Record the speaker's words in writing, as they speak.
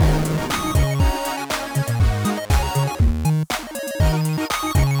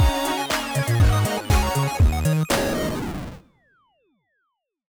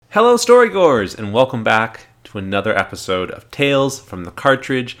Hello, Storygoers, and welcome back to another episode of Tales from the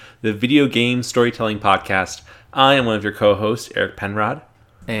Cartridge, the video game storytelling podcast. I am one of your co-hosts, Eric Penrod.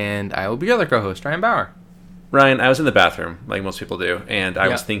 And I will be your other co-host, Ryan Bauer. Ryan, I was in the bathroom, like most people do, and I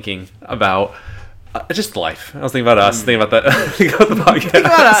was thinking about just life. I was thinking about us, thinking about the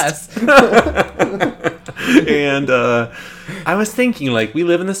podcast. Think about us! And I was thinking, like, we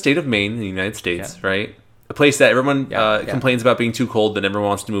live in the state of Maine in the United States, right? A place that everyone complains about being too cold, that everyone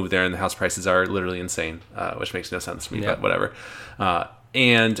wants to move there, and the house prices are literally insane, which makes no sense to me, but whatever.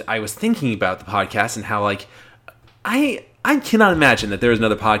 And I was thinking about the podcast and how, like, I cannot imagine that there is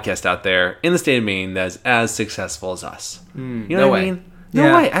another podcast out there in the state of Maine that's as successful as us. You know what I mean?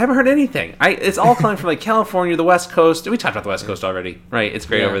 No way. I haven't heard anything. It's all coming from, like, California, the West Coast. We talked about the West Coast already, right? It's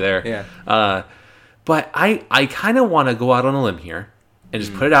great over there. Yeah. But I kind of want to go out on a limb here and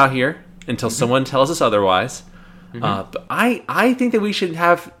just put it out here until someone tells us otherwise. But I think that we should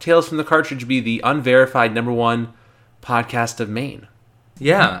have Tales from the Cartridge be the unverified #1 podcast of Maine.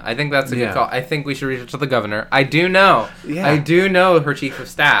 Yeah, I think that's a good call. I think we should reach out to the governor. I do know her chief of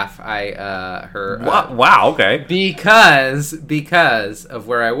staff. Wow, okay. Because of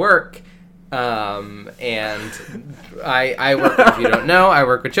where I work. And I work, if you don't know, I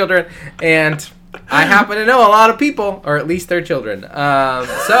work with children, and I happen to know a lot of people, or at least their children.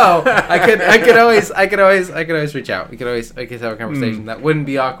 So I could always reach out. We could always have a conversation that wouldn't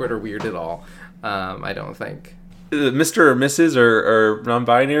be awkward or weird at all. I don't think. Mr. or Mrs. or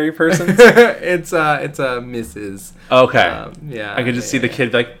non-binary persons? It's a Mrs. Okay. Yeah. I could just see the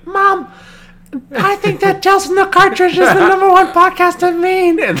kid be like, Mom, I think that Tales from the Cartridge is the #1 podcast of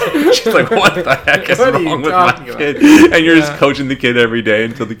Maine. And she's like, what the heck is wrong with my kid? And you're just coaching the kid every day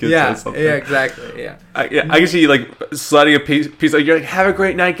until the kid says something. Yeah, exactly. Yeah. I can see you, like, sliding a piece like, you're like, have a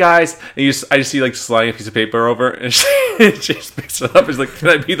great night, guys. And I just see you, like, sliding a piece of paper over, and she just picks it up. She's like, can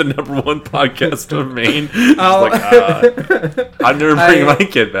I be the #1 podcast of Maine? She's like, I'm never bringing my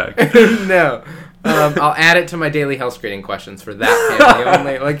kid back. No. I'll add it to my daily health screening questions for that family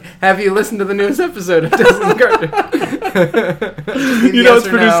only. Like, have you listened to the newest episode of Tales from the Cartridge? You know it's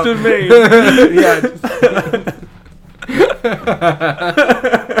produced in Maine.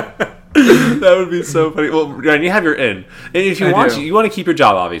 That would be so funny. Well, Ryan, you have your in. And if you want to keep your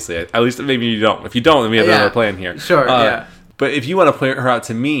job, obviously. At least maybe you don't. If you don't, then we have another plan here. Sure, But if you want to point her out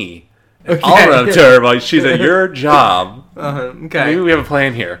to me, I'll run up to her while she's at your job. Okay. Maybe we have a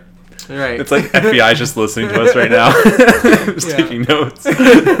plan here. Right. It's like FBI's just listening to us right now. Just taking notes.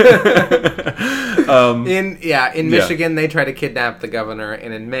 In Michigan, they try to kidnap the governor,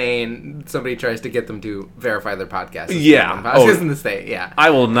 and in Maine, somebody tries to get them to verify their podcast. Podcasts in the state,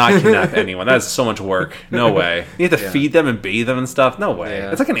 I will not kidnap anyone. That's so much work. No way. You have to feed them and bathe them and stuff. No way.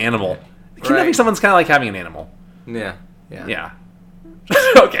 It's like an animal. Kidnapping someone's kind of like having an animal. Yeah.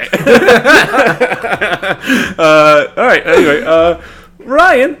 Okay. All right. Anyway,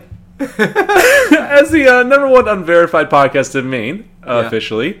 Ryan, as the #1 unverified podcast in Maine,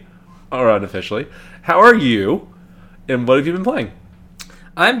 officially or unofficially, how are you, and what have you been playing?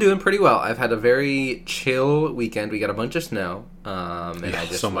 I'm doing pretty well. I've had a very chill weekend. We got a bunch of snow, and I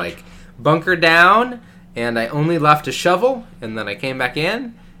just bunkered down, and I only left to shovel, and then I came back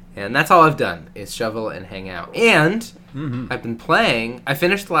in, and that's all I've done is shovel and hang out. And I've been playing. I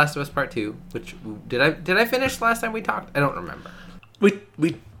finished The Last of Us Part 2, which did I finish last time we talked? I don't remember. We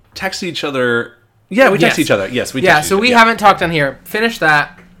texted each other. Yeah, we texted each other. Yes, we texted so we haven't talked on here. Finished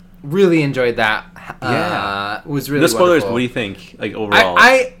that. Really enjoyed that. Was really no spoilers, wonderful. But what do you think, like, overall?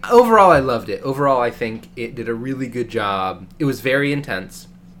 Overall, I loved it. Overall, I think it did a really good job. It was very intense.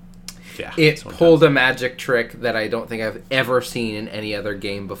 Yeah, it pulled a magic trick that I don't think I've ever seen in any other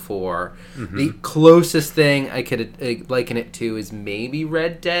game before. The closest thing I could liken it to is maybe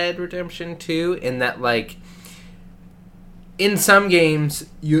Red Dead Redemption 2, in that, like, in some games,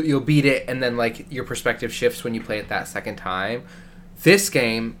 you'll beat it, and then, like, your perspective shifts when you play it that second time. This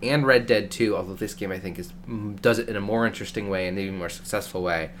game, and Red Dead 2, although this game I think does it in a more interesting way and maybe more successful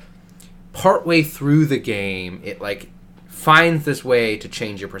way, partway through the game, it, like, finds this way to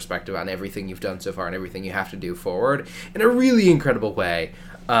change your perspective on everything you've done so far and everything you have to do forward in a really incredible way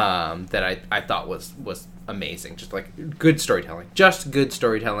that I thought was amazing. Just, like, good storytelling. Just good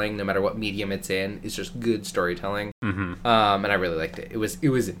storytelling, no matter what medium it's in. It's just good storytelling. And I really liked it. It was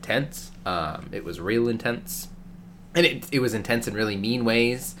intense. It was real intense. And it was intense in really mean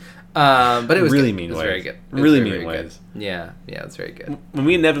ways. But it was really good. mean it was ways. very good. Really mean ways. Good. Yeah, it's very good. When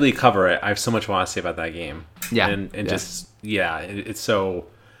we inevitably cover it, I have so much I want to say about that game. It's so...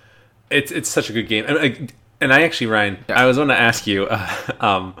 It's such a good game. And I actually, Ryan, I was going to ask you...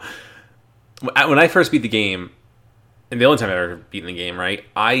 when I first beat the game, and the only time I've ever beaten the game, right?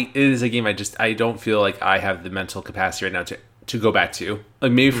 It is a game I don't feel like I have the mental capacity right now to go back to.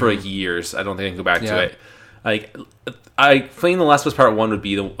 Like maybe for like years, I don't think I can go back to it. Like playing The Last of Us Part 1 would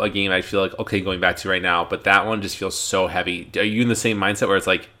be a game I feel like okay going back to right now, but that one just feels so heavy. Are you in the same mindset where it's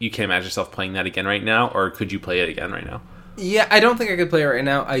like you can't imagine yourself playing that again right now, or could you play it again right now? Yeah, I don't think I could play it right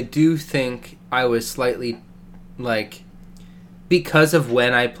now. I do think I was slightly like, because of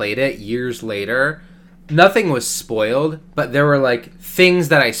when I played it years later, nothing was spoiled, but there were like things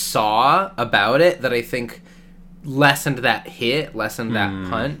that I saw about it that I think lessened that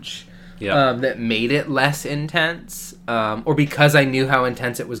punch. That made it less intense, or because I knew how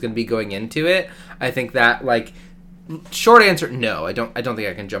intense it was going to be going into it. I think that, like, short answer, no, I don't think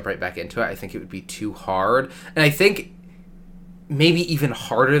I can jump right back into it. I think it would be too hard, and I think maybe even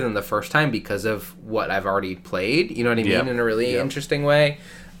harder than the first time because of what I've already played. You know what I mean? In a really interesting way.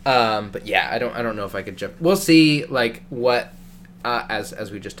 But yeah, I don't know if I could jump. We'll see, like, what.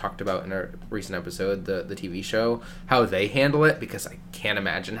 As we just talked about in our recent episode, the TV show, how they handle it, because I can't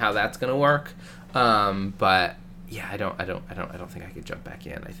imagine how that's going to work. But yeah, I don't think I could jump back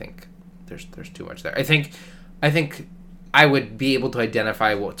in. I think there's too much there. I think I would be able to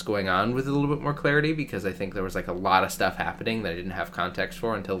identify what's going on with a little bit more clarity, because I think there was like a lot of stuff happening that I didn't have context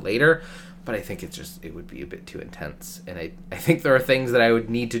for until later. But I think it would be a bit too intense, and I think there are things that I would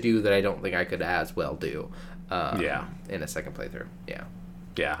need to do that I don't think I could as well do. In a second playthrough.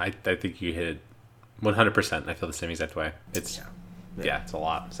 Yeah, I think you hit it 100%. I feel the same exact way. It's it's a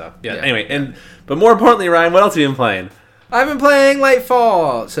lot. So anyway, but more importantly, Ryan, what else have you been playing? I've been playing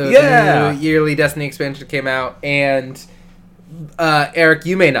Lightfall. So the new yearly Destiny expansion came out, and Eric,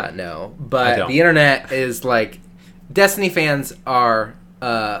 you may not know, but the internet is like, Destiny fans are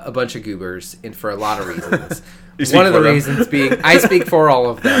a bunch of goobers, and for a lot of reasons. One of the reasons being, I speak for all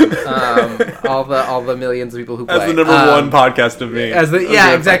of them, all the millions of people who play. As the number one podcast of me.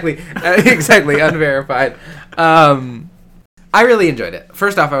 Exactly, unverified. I really enjoyed it.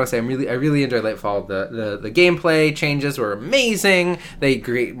 First off, I would say I really enjoyed Lightfall. The gameplay changes were amazing. They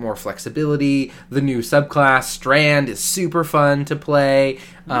create more flexibility. The new subclass Strand is super fun to play.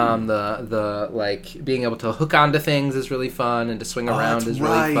 The like being able to hook onto things is really fun, and to swing around is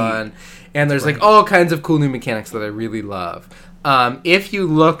really fun. And there's like all kinds of cool new mechanics that I really love. If you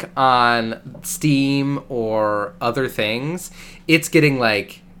look on Steam or other things, it's getting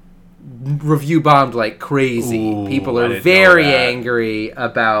like review bombed like crazy. Ooh, people are very angry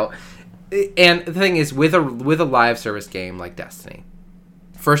about. And the thing is, with a live service game like Destiny,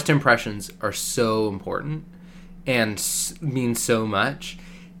 first impressions are so important and mean so much.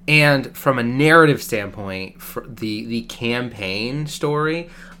 And from a narrative standpoint, for the campaign story,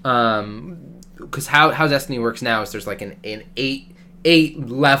 because how Destiny works now is there's like an eight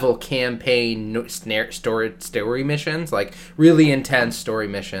level campaign story missions, like really intense story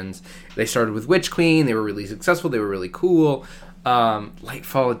missions. They started with Witch Queen. They were really successful. They were really cool.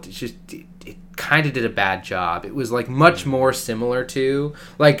 Lightfall it kind of did a bad job. It was like much more similar to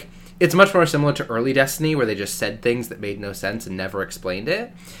it's much more similar to early Destiny, where they just said things that made no sense and never explained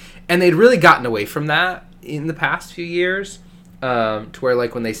it. And they'd really gotten away from that in the past few years. To where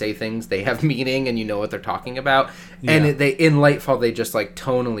like when they say things, they have meaning and you know what they're talking about. Yeah. And in Lightfall, they just like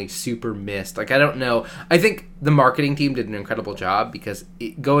tonally super missed. Like, I don't know. I think the marketing team did an incredible job, because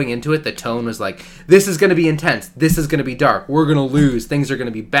going into it, the tone was like, this is going to be intense. This is going to be dark. We're going to lose. Things are going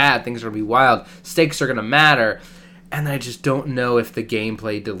to be bad. Things are going to be wild. Stakes are going to matter. And I just don't know if the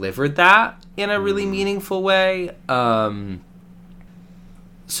gameplay delivered that in a really meaningful way.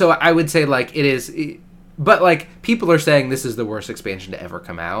 So I would say like it is... But, like, people are saying this is the worst expansion to ever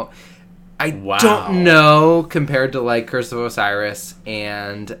come out. I don't know, compared to, like, Curse of Osiris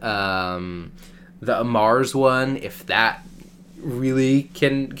and the Mars one, if that really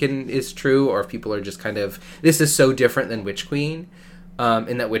is true, or if people are just kind of... This is so different than Witch Queen,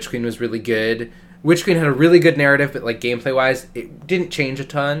 in that Witch Queen was really good. Witch Queen had a really good narrative, but, like, gameplay-wise, it didn't change a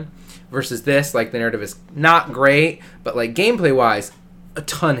ton. Versus this, like, the narrative is not great, but, like, gameplay-wise... a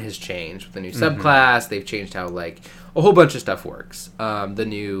ton has changed with the new subclass. They've changed how like a whole bunch of stuff works. The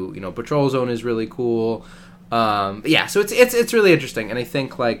new patrol zone is really cool. So it's really interesting, and I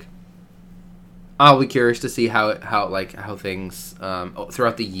think like I'll be curious to see how things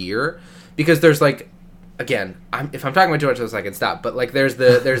throughout the year, because there's like, again, if I'm talking about too much, I can stop. But like, there's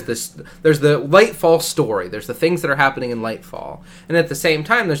the Lightfall story. There's the things that are happening in Lightfall, and at the same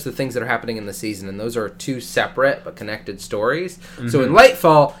time, there's the things that are happening in the season, and those are two separate but connected stories. Mm-hmm. So in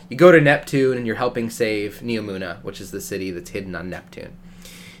Lightfall, you go to Neptune and you're helping save Neomuna, which is the city that's hidden on Neptune.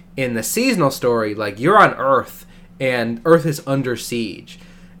 In the seasonal story, like, you're on Earth, and Earth is under siege,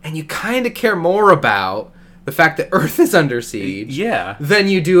 and you kind of care more about the fact that Earth is under siege, than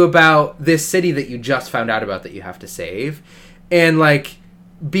you do about this city that you just found out about that you have to save. And, like,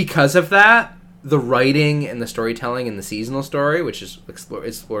 because of that, the writing and the storytelling in the seasonal story, which is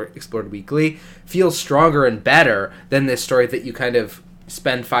explored weekly, feels stronger and better than this story that you kind of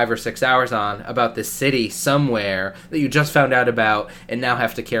spend 5 or 6 hours on about this city somewhere that you just found out about and now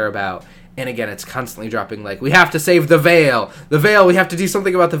have to care about. And again, it's constantly dropping, like, we have to save the Veil. The Veil, we have to do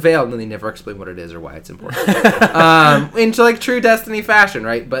something about the Veil. And then they never explain what it is or why it's important. Into, like, true Destiny fashion,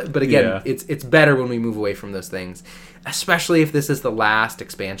 right? But again, it's better when we move away from those things. Especially if this is the last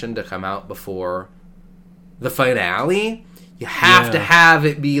expansion to come out before the finale. You have to have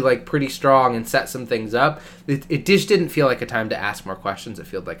it be, like, pretty strong and set some things up. It just didn't feel like a time to ask more questions. It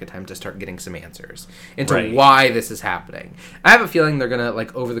felt like a time to start getting some answers into why this is happening. I have a feeling they're going to,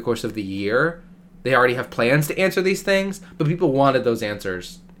 like, over the course of the year, they already have plans to answer these things, but people wanted those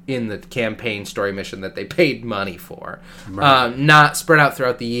answers in the campaign story mission that they paid money for. Not spread out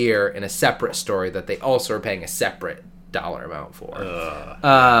throughout the year in a separate story that they also are paying a separate dollar amount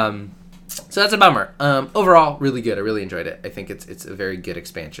for. So that's a bummer. Overall, really good. I really enjoyed it. I think it's a very good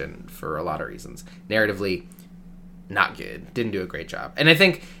expansion for a lot of reasons. Narratively, not good. Didn't do a great job. And I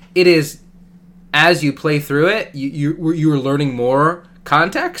think it is, as you play through it, you were learning more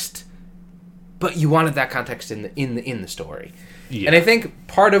context, but you wanted that context in the story. Yeah. And I think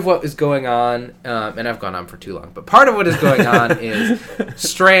part of what is going on, and I've gone on for too long, but part of what is going on is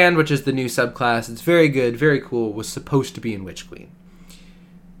Strand, which is the new subclass. It's very good, very cool, was supposed to be in Witch Queen.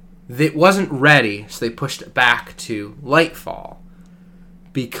 It wasn't ready, so they pushed it back to Lightfall.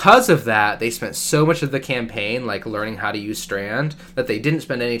 Because of that, they spent so much of the campaign, like, learning how to use Strand, that they didn't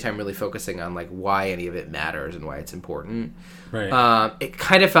spend any time really focusing on, like, why any of it matters and why it's important. Right. It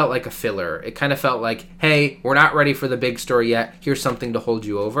kind of felt like a filler. It kind of felt like, hey, we're not ready for the big story yet. Here's something to hold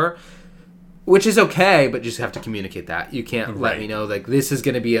you over. Which is okay, but just have to communicate that. You can't let me know, like, this is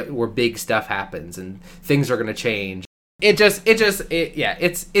going to be where big stuff happens and things are going to change. It's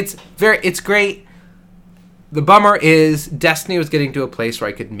great. The bummer is Destiny was getting to a place where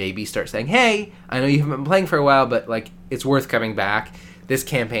I could maybe start saying, hey, I know you haven't been playing for a while, but, like, it's worth coming back. This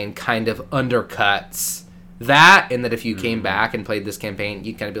campaign kind of undercuts that, and that if you came back and played this campaign,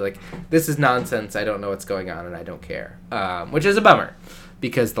 you'd kind of be like, this is nonsense, I don't know what's going on, and I don't care. Which is a bummer,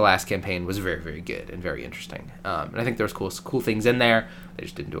 because the last campaign was very, very good and very interesting. And I think there was cool things in there. They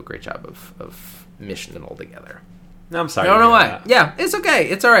just didn't do a great job of mishing it all together. No, I'm sorry. I don't know why. Yeah, it's okay.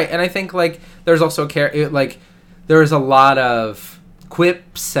 It's all right. And I think, like, there's also there's a lot of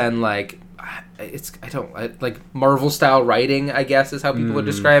quips and, like, like Marvel style writing, I guess is how people are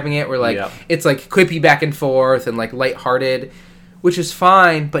describing it, where, like, it's, like, quippy back and forth and, like, lighthearted, which is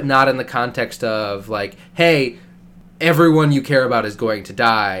fine, but not in the context of, like, hey, everyone you care about is going to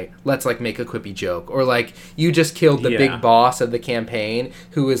die, let's, like, make a quippy joke. Or, like, you just killed the big boss of the campaign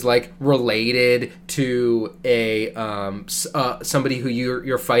who is, like, related to a somebody who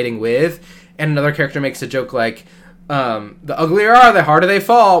you're fighting with, and another character makes a joke like, the uglier are, the harder they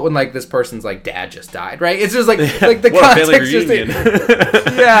fall, when, like, this person's, like, dad just died, right? It's just, like the context just...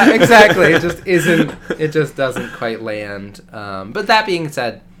 Yeah, exactly. It just doesn't quite land. But that being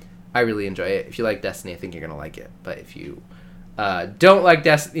said, I really enjoy it. If you like Destiny, I think you're going to like it. But if you don't like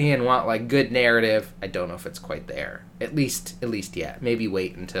Destiny and want, like, good narrative, I don't know if it's quite there. At least yet. Maybe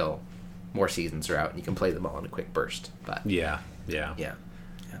wait until more seasons are out and you can play them all in a quick burst. But Yeah.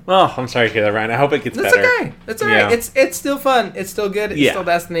 Well, I'm sorry to hear that, Ryan. I hope it gets better. That's okay. It's all right. It's still fun. It's still good. It's still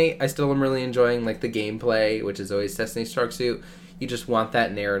Destiny. I still am really enjoying, like, the gameplay, which is always Destiny's strong suit. You just want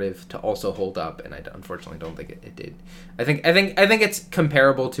that narrative to also hold up, and I unfortunately don't think it did. I think it's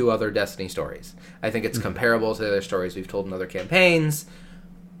comparable to other Destiny stories. I think it's comparable to other stories we've told in other campaigns.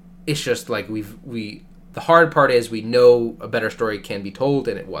 It's just like the hard part is we know a better story can be told,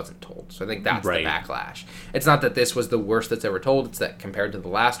 and it wasn't told. So I think that's the backlash. It's not that this was the worst that's ever told. It's that compared to the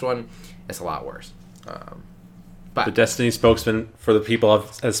last one, it's a lot worse. But the Destiny spokesman for the people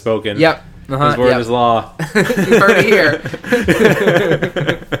has spoken. Yep. His word is law. You've heard it here.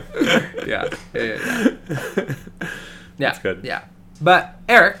 Yeah. That's good. Yeah. But,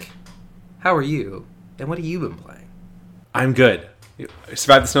 Eric, how are you? And what have you been playing? I'm good. I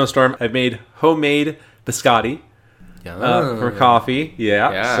survived the snowstorm. I've made homemade biscotti for coffee.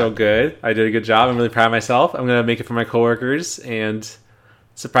 Yeah, so good. I did a good job. I'm really proud of myself. I'm going to make it for my coworkers and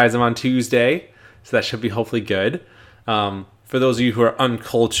surprise them on Tuesday. So that should be hopefully good. For those of you who are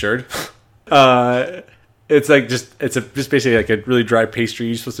uncultured, it's like just basically like a really dry pastry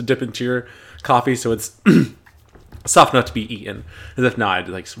you're supposed to dip into your coffee, so it's soft enough to be eaten. As if not, it's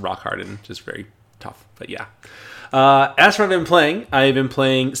like rock hard and just very tough. But yeah. As for what I've been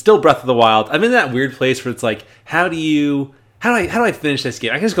playing still Breath of the Wild. I'm in that weird place where it's like, how do I finish this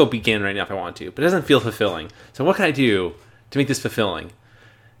game? I can just go begin right now if I want to, but it doesn't feel fulfilling. So what can I do to make this fulfilling?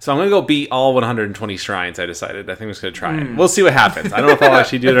 So I'm going to go beat all 120 shrines, I decided. I think I'm just going to try it. We'll see what happens. I don't know if I'll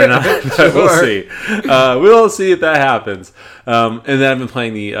actually do it or not, but we'll see. We'll see if that happens. And then I've been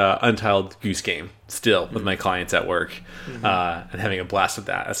playing the Untitled Goose Game still with my clients at work and having a blast with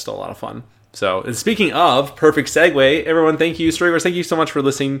that. That's still a lot of fun. So, and speaking of, perfect segue, everyone, thank you, Storygoers, thank you so much for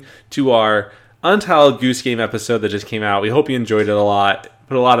listening to our Untitled Goose Game episode that just came out. We hope you enjoyed it a lot.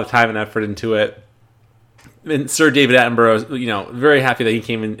 Put a lot of time and effort into it. And Sir David Attenborough, very happy that he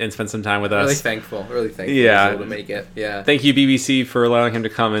came and spent some time with us. Really thankful yeah. He was able to make it. Yeah. Thank you, BBC, for allowing him to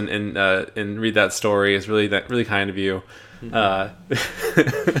come and read that story. It's really kind of you. I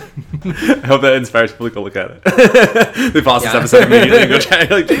hope that inspires people to go look at it. They pause this episode immediately and go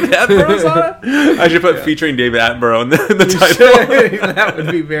check. Like, David Attenborough's on it? I should put featuring David Attenborough in the title. That would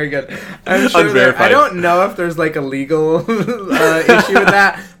be very good. I'm sure I don't know if there's like a legal issue with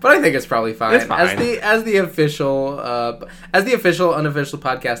that, but I think it's probably fine. It's fine. As the official unofficial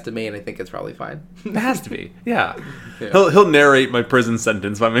podcast domain, I think it's probably fine. It has to be. Yeah. He'll narrate my prison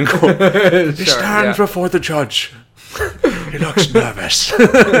sentence if I'm in court. He stands before the judge. He looks nervous.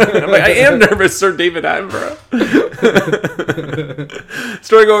 I'm like, I am nervous, Sir David Attenborough.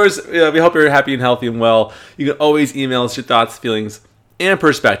 Storygoers, we hope you're happy and healthy and well. You can always email us your thoughts, feelings, and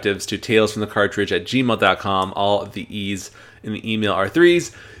perspectives to talesfromthecartridge@gmail.com. All of the E's in the email are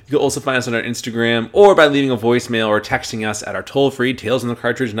 3s. You can also find us on our Instagram or by leaving a voicemail or texting us at our toll-free Tales from the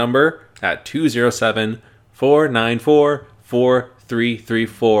Cartridge number at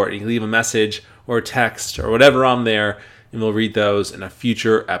 207-494-4334. And you can leave a message or text or whatever on there, and we'll read those in a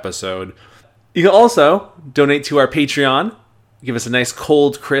future episode. You can also donate to our Patreon. Give us a nice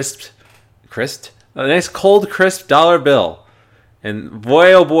cold, crisp dollar bill. And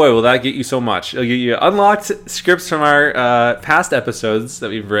boy, oh boy, will that get you so much. It'll get you unlocked scripts from our past episodes that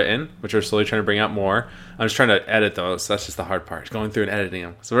we've written, which we're slowly trying to bring out more. I'm just trying to edit those, so that's just the hard part, going through and editing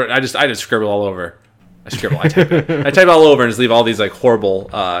them. So I just scribble all over. I type it. I type it all over and just leave all these like horrible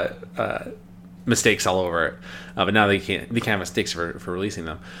mistakes all over it. But now they can't have mistakes for releasing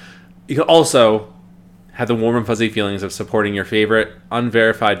them. You can also have the warm and fuzzy feelings of supporting your favorite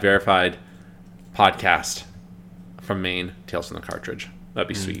unverified, verified podcast from Maine, Tales from the Cartridge. That'd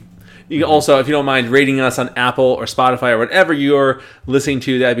be sweet. You can also, if you don't mind, rating us on Apple or Spotify or whatever you're listening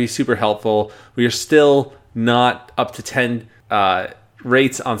to, that'd be super helpful. We are still not up to 10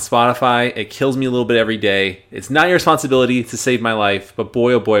 rates on Spotify. It kills me a little bit every day. It's not your responsibility to save my life, but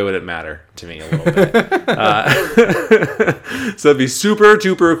boy, oh boy, would it matter to me a little bit. So it'd be super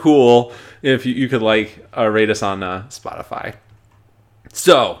duper cool if you could rate us on Spotify.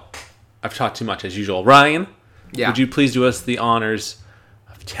 So, I've talked too much as usual. Ryan, would you please do us the honors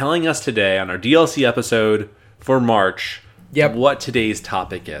of telling us today on our DLC episode for March what today's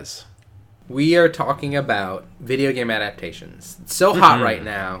topic is? We are talking about video game adaptations. It's so hot right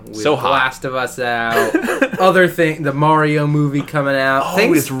now. With The Last of Us out, the Mario movie coming out.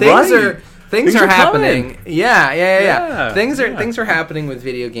 Things are happening. Yeah. Things are happening with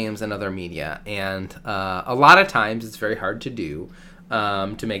video games and other media, and a lot of times it's very hard to do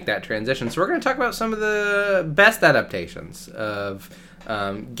to make that transition. So we're going to talk about some of the best adaptations of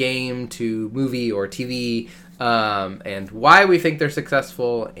game to movie or TV. And why we think they're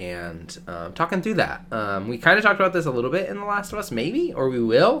successful, and talking through that. We kind of talked about this a little bit in The Last of Us, maybe, or we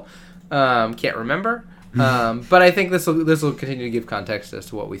will. Can't remember. But I think this will continue to give context as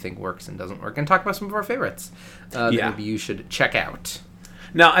to what we think works and doesn't work, and talk about some of our favorites that maybe you should check out.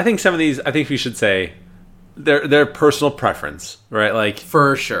 Now, I think some of these, we should say, they're personal preference, right? Like,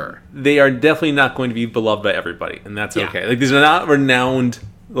 for sure, they are definitely not going to be beloved by everybody, and that's okay. Like, these are not renowned,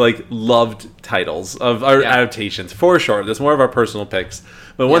 loved titles of our adaptations, for sure. There's more of our personal picks,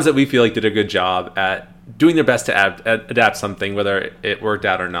 but ones that we feel like did a good job at doing their best to adapt something, whether it worked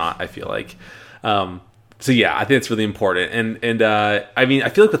out or not, I feel like. I think it's really important. And I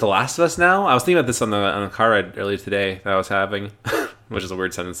feel like with The Last of Us now, I was thinking about this on the car ride earlier today that I was having, which is a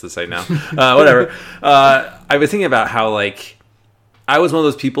weird sentence to say now. Whatever. I was thinking about how, I was one of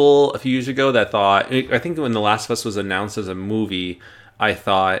those people a few years ago that thought, I think when The Last of Us was announced as a movie, I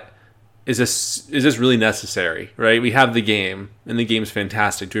thought, is this really necessary, right? We have the game, and the game's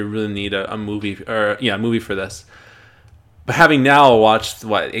fantastic. Do we really need a movie movie for this? But having now watched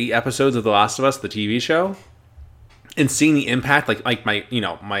 8 episodes of The Last of Us, the TV show, and seeing the impact,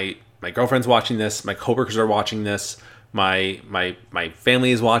 my girlfriend's watching this, my coworkers are watching this, my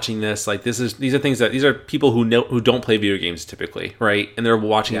family is watching this. These are people who don't play video games typically, right? And they're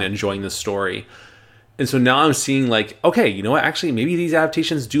watching and enjoying the story. And so now I'm seeing like, okay, you know what? Actually, maybe these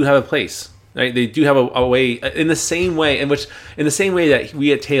adaptations do have a place. Right? They do have a way, in the same way that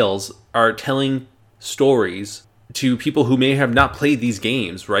we at Tales are telling stories to people who may have not played these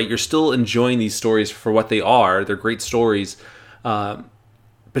games, right? You're still enjoying these stories for what they are. They're great stories, but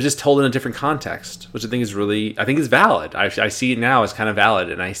just told in a different context, which I think is valid. I see it now as kind of valid,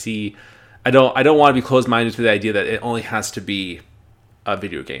 and I don't want to be closed-minded to the idea that it only has to be a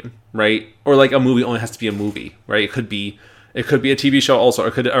video game, right? Or like a movie only has to be a movie, right? It could be a TV show also,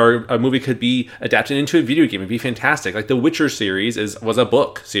 or a movie could be adapted into a video game. It'd be fantastic. Like the Witcher series was a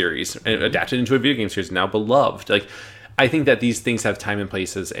book series adapted into a video game series, now beloved. Like I think that these things have time and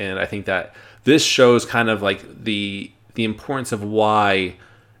places, and I think that this shows kind of like the importance of why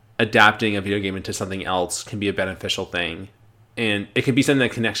adapting a video game into something else can be a beneficial thing, and it can be something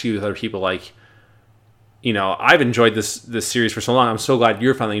that connects you with other people. Like, you know, I've enjoyed this series for so long. I'm so glad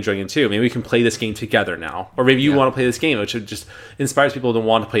you're finally enjoying it too. Maybe we can play this game together now. Or maybe you want to play this game, which just inspires people to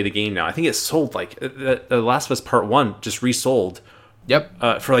want to play the game now. I think it's sold like The Last of Us Part 1 just resold.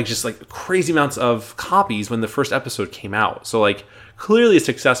 Yep. For like just like crazy amounts of copies when the first episode came out. So like clearly it's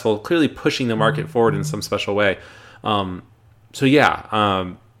successful, clearly pushing the market forward in some special way. So yeah,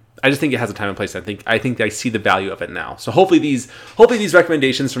 I just think it has a time and place. I think I see the value of it now. So hopefully these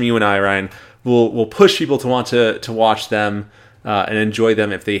recommendations from you and I, Ryan, will push people to want to watch them and enjoy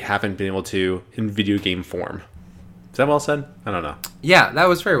them if they haven't been able to in video game form. Is that well said? I don't know. Yeah, that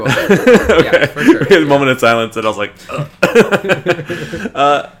was very well said. Okay. Yeah, for sure. We had a moment of silence, and I was like,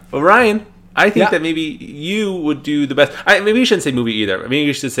 well, Ryan, I think that maybe you would do the best. Maybe you shouldn't say movie either. Maybe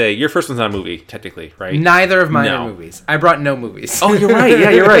you should say your first one's not a movie, technically, right? Neither of mine are movies. I brought no movies. Oh, you're right. Yeah,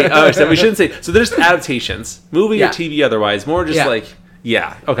 you're right. So we shouldn't say. So there's adaptations, movie or TV otherwise. More just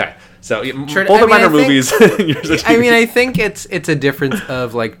okay. So both of mine are movies. I think it's a difference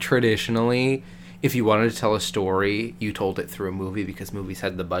of like traditionally, if you wanted to tell a story, you told it through a movie because movies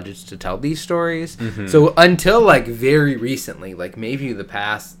had the budgets to tell these stories. Mm-hmm. So until like very recently, like maybe the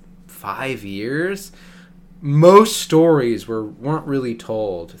past 5 years, most stories weren't really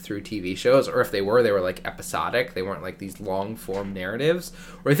told through TV shows, or if they were like episodic. They weren't like these long form narratives.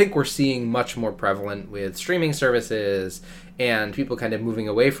 Or I think we're seeing much more prevalent with streaming services and people kind of moving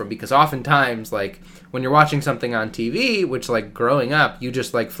away from, because oftentimes like when you're watching something on TV, which like growing up you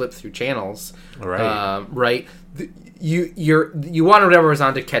just like flip through channels, right? You want whatever was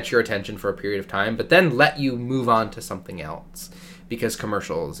on to catch your attention for a period of time, but then let you move on to something else because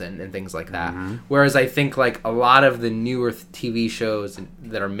commercials and things like that. Mm-hmm. Whereas I think like a lot of the newer TV shows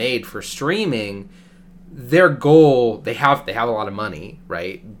that are made for streaming, their goal, they have a lot of money,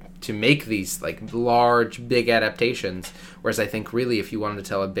 right, to make these like large, big adaptations. Whereas I think really if you wanted to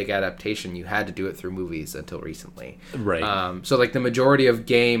tell a big adaptation, you had to do it through movies until recently. Right. So like the majority of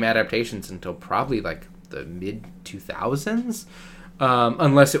game adaptations until probably like the mid 2000s,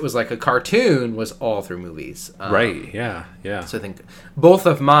 unless it was like a cartoon, was all through movies. Right. Yeah. So I think both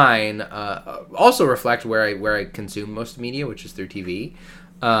of mine also reflect where I consume most media, which is through TV.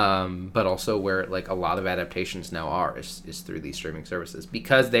 But also where like a lot of adaptations now are is through these streaming services,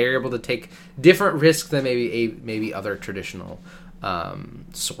 because they're able to take different risks than maybe other traditional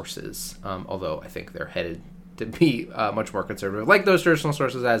sources. Although I think they're headed to be much more conservative, like those traditional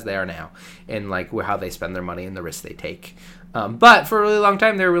sources as they are now, and like how they spend their money and the risks they take. But for a really long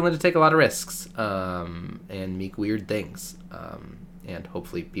time, they were willing to take a lot of risks and make weird things. And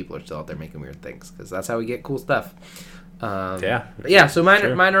hopefully, people are still out there making weird things, because that's how we get cool stuff. So mine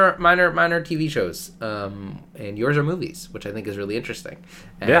are TV shows, and yours are movies, which I think is really interesting.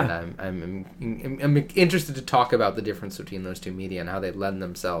 And I'm interested to talk about the difference between those two media and how they lend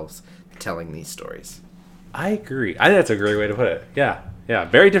themselves to telling these stories. I agree. I think that's a great way to put it. Yeah.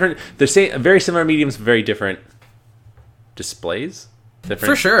 Very different. They're very similar mediums, very different displays.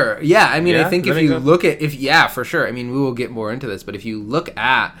 For sure. Yeah. I mean, I think if you look at for sure. I mean, we will get more into this, but if you look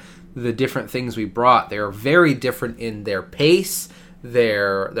at the different things we brought, they are very different in their pace,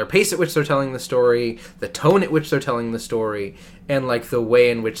 their pace at which they're telling the story, the tone at which they're telling the story, and like the way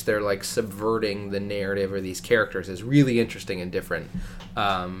in which they're like subverting the narrative or these characters is really interesting and different.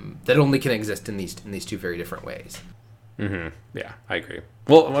 That only can exist in these two very different ways. Mm-hmm. Yeah, I agree.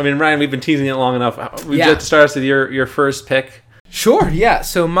 Well, I mean, Ryan, we've been teasing it long enough. Would you like to start us with your first pick? Sure. Yeah.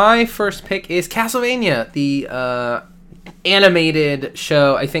 So my first pick is Castlevania, the animated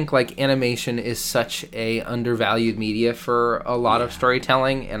show. I think like animation is such a undervalued media for a lot of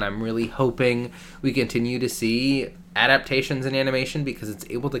storytelling, and I'm really hoping we continue to see adaptations in animation, because it's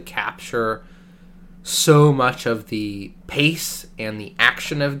able to capture so much of the pace and the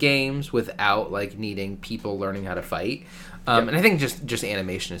action of games without like needing people learning how to fight. And I think just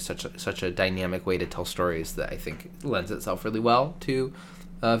animation is such a dynamic way to tell stories that I think lends itself really well to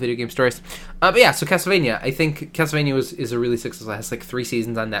video game stories. But yeah, so Castlevania. I think Castlevania is a really successful. It has like 3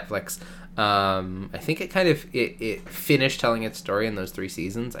 seasons on Netflix. I think it finished telling its story in those 3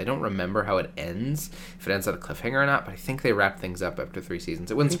 seasons. I don't remember how it ends, if it ends at a cliffhanger or not, but I think they wrap things up after 3 seasons.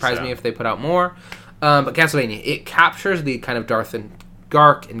 It wouldn't surprise me if they put out more. But Castlevania, it captures the kind of dark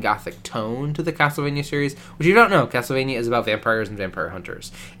and gothic tone to the Castlevania series, which you don't know. Castlevania is about vampires and vampire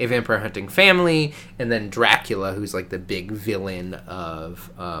hunters, a vampire hunting family, and then Dracula, who's like the big villain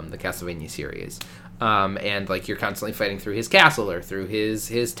of the Castlevania series. And like you're constantly fighting through his castle or through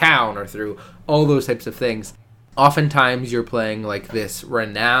his town or through all those types of things. Oftentimes you're playing like this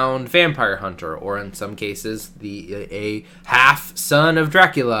renowned vampire hunter, or in some cases a half son of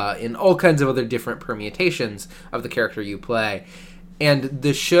Dracula, in all kinds of other different permutations of the character you play. And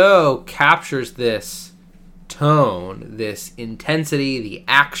the show captures this tone, this intensity, the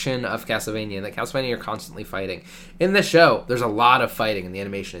action of Castlevania, and that Castlevania you're constantly fighting. In the show, there's a lot of fighting, and the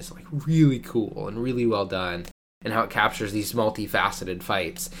animation is like really cool and really well done, and how it captures these multifaceted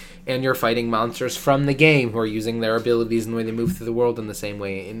fights. And you're fighting monsters from the game who are using their abilities and the way they move through the world in the same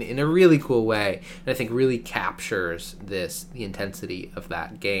way, in a really cool way, and I think really captures the intensity of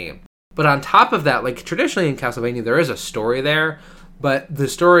that game. But on top of that, like traditionally in Castlevania, there is a story there. But the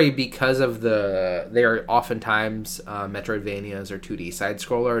story, because of they are oftentimes Metroidvanias or 2D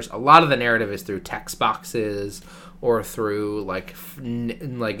side-scrollers, a lot of the narrative is through text boxes or through like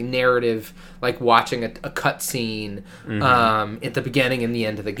narrative, like watching a cutscene at the beginning and the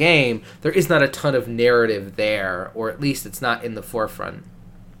end of the game. There is not a ton of narrative there, or at least it's not in the forefront.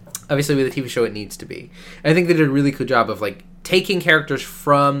 Obviously, with a TV show, it needs to be. And I think they did a really good job of like taking characters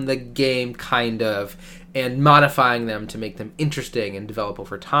from the game, kind of, and modifying them to make them interesting and develop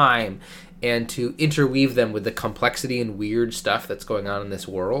over time, and to interweave them with the complexity and weird stuff that's going on in this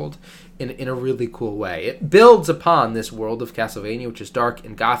world in a really cool way. It builds upon this world of Castlevania, which is dark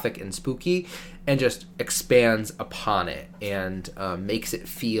and gothic and spooky, and just expands upon it and makes it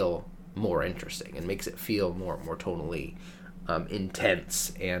feel more interesting and makes it feel more tonally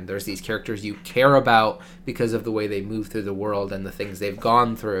intense. And there's these characters you care about because of the way they move through the world and the things they've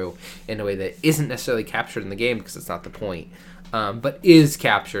gone through in a way that isn't necessarily captured in the game, because it's not the point, but is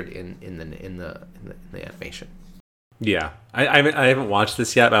captured in the animation. Yeah, I haven't watched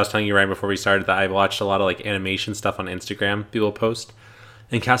this yet, but I was telling you right before we started that I watched a lot of like animation stuff on Instagram people post,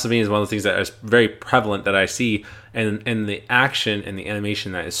 and Castlevania is one of the things that is very prevalent that I see, and the action and the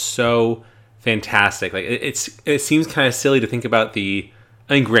animation that is so fantastic. Like it seems kind of silly to think about I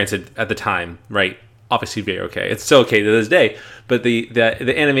mean, granted, at the time, right? Obviously, very okay. It's still okay to this day. But the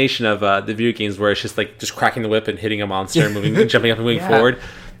animation of the video games where it's just like just cracking the whip and hitting a monster, and moving, and jumping up and moving forward,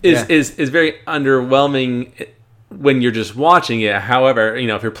 is very underwhelming when you're just watching it. However,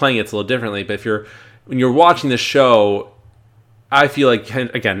 if you're playing it, it's a little differently. But when you're watching the show, I feel like,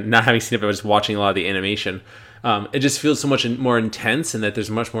 again, not having seen it, but just watching a lot of the animation. It just feels so much more intense, and that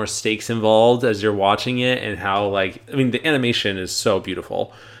there's much more stakes involved as you're watching it, and how the animation is so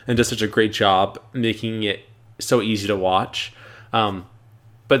beautiful and does such a great job making it so easy to watch. But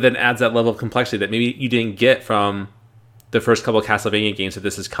then adds that level of complexity that maybe you didn't get from the first couple of Castlevania games that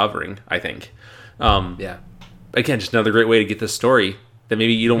this is covering, I think. Again, just another great way to get this story that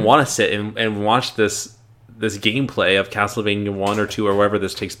maybe you don't want to sit and watch this gameplay of Castlevania 1 or 2 or wherever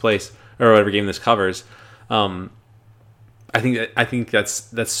this takes place, or whatever game this covers. I think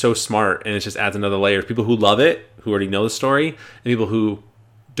that's so smart, and it just adds another layer. People who love it, who already know the story, and people who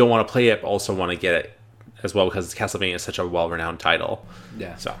don't want to play it but also want to get it as well, because Castlevania is such a well-renowned title.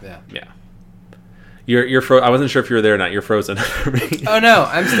 Yeah. So yeah. You're I wasn't sure if you were there or not. You're frozen for me. Oh no,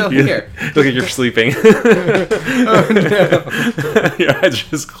 I'm still here. Look at you're sleeping. Oh no. Your eyes are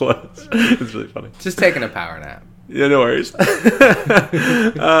just closed. It's really funny. Just taking a power nap. Yeah, no worries. But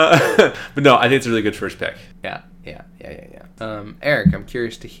no, I think it's a really good first pick. Yeah. Eric, I'm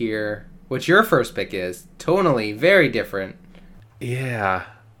curious to hear what your first pick is. Tonally, very different. Yeah,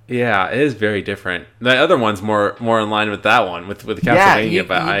 it is very different. The other one's more in line with that one, with Castlevania.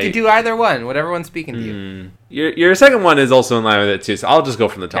 Yeah, you could do either one, whatever one's speaking to you. Your second one is also in line with it too, so I'll just go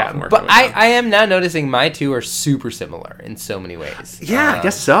from the top and work. But I am now noticing my two are super similar in so many ways. Yeah, I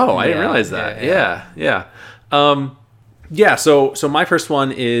guess so. I didn't realize that. Yeah. So my first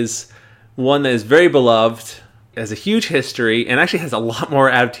one is one that is very beloved, has a huge history, and actually has a lot more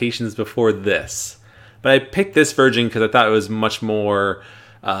adaptations before this. But I picked this version because I thought it was much more.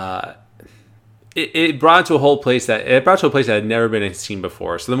 It brought it to a place that had never been seen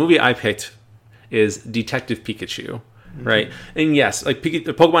before. So the movie I picked is Detective Pikachu, right? And yes, like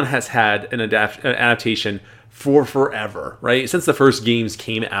Pokemon has had an adaptation for forever, right? Since the first games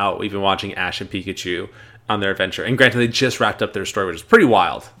came out, we've been watching Ash and Pikachu on their adventure. And granted, they just wrapped up their story, which is pretty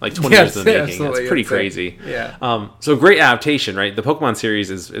wild. Like 20 years in the making. That's pretty crazy. Yeah. So great adaptation, right? The Pokemon series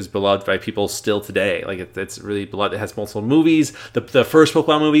is beloved by people still today. Like it's really beloved. It has multiple movies. The first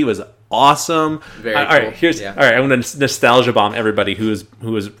Pokemon movie was awesome. Very cool. All right, all right, I'm going to nostalgia bomb everybody who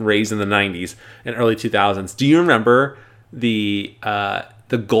was raised in the 90s and early 2000s. Do you remember the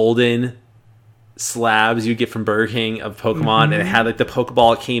golden slabs you get from Burger King of Pokemon, and it had like the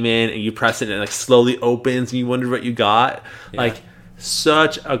Pokeball came in and you press it and it like slowly opens and you wondered what you got? Like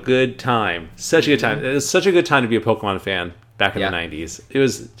such a good time. Such a good time. It was such a good time to be a Pokemon fan back in the 90s. It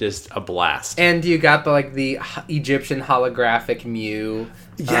was just a blast. And you got the Egyptian holographic Mew.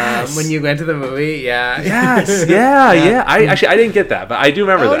 Yes. When you went to the movie, Yes, yeah. I didn't get that, but I do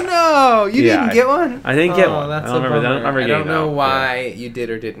remember that. Oh no, you didn't get one? I didn't get one. That's I don't remember I don't know why you did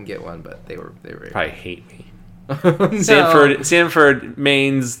or didn't get one, but they were probably hate me. No. Sanford,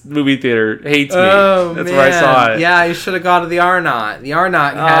 Maine's movie theater hates me. Oh, That's where I saw it. Yeah, you should have gone to the Arnott. The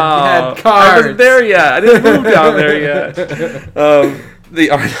Arnott had cards. I wasn't there yet. I didn't move down there yet. The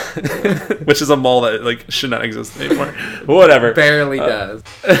Arnott, which is a mall that like should not exist anymore. But whatever. Barely does.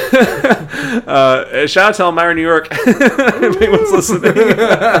 Shout out to Elmira, New York. If anyone's listening.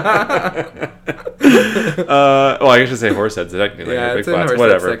 Well, I should say Horseheads technically. Yeah, it's in Flats, Horseheads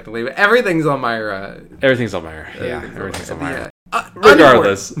whatever. technically, but everything's Elmira. Everything's Elmira. Yeah, everything's Elmira. Yeah.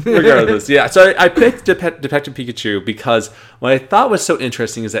 Regardless, yeah. So I picked Detective Pikachu because what I thought was so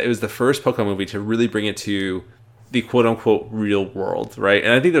interesting is that it was the first Pokemon movie to really bring it to the quote-unquote real world, right?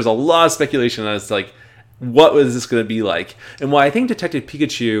 And I think there's a lot of speculation as to, like, what was this going to be like? And why I think Detective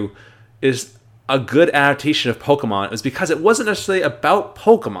Pikachu is a good adaptation of Pokemon is because it wasn't necessarily about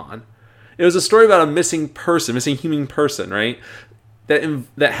Pokemon. It was a story about a missing human person, right?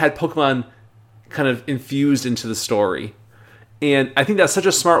 That had Pokemon kind of infused into the story. And I think that's such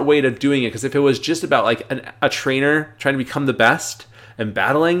a smart way of doing it, because if it was just about like a trainer trying to become the best and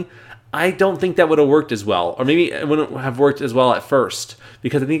battling, I don't think that would have worked as well, or maybe it wouldn't have worked as well at first,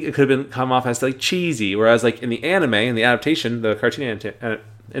 because I think it could have come off as like cheesy. Whereas like in the anime, in the adaptation, the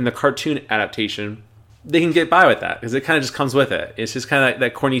cartoon adaptation, they can get by with that because it kind of just comes with it. It's just kind of like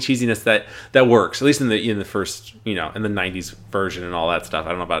that corny cheesiness that works, at least in the first, in the 90s version and all that stuff. I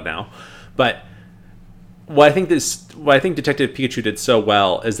don't know about now, but what I think Detective Pikachu did so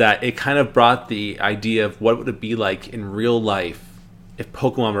well is that it kind of brought the idea of what would it be like in real life if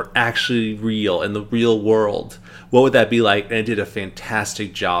Pokemon were actually real in the real world. What would that be like? And it did a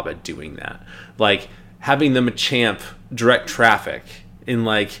fantastic job at doing that. Like having the Machamp direct traffic in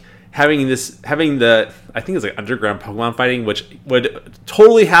like having the I think it's like underground Pokemon fighting, which would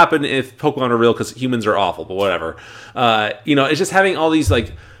totally happen if Pokemon are real because humans are awful, but whatever. It's just having all these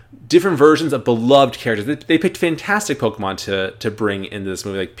like different versions of beloved characters. They picked fantastic Pokemon to bring into this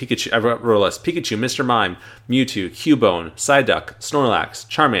movie, like Pikachu. I wrote a list: Pikachu, Mr. Mime, Mewtwo, Cubone, Psyduck, Snorlax,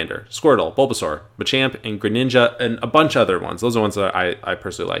 Charmander, Squirtle, Bulbasaur, Machamp, and Greninja, and a bunch of other ones. Those are ones that I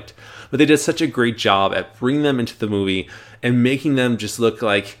personally liked. But they did such a great job at bringing them into the movie and making them just look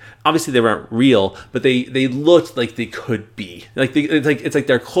like, obviously they weren't real, but they looked like they could be. Like it's like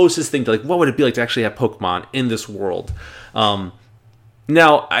their closest thing to like what would it be like to actually have Pokemon in this world.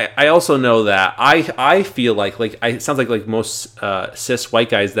 Now, I also know that I feel like it sounds like most cis white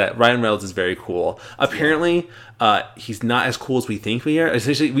guys that Ryan Reynolds is very cool. Apparently, he's not as cool as we think we are.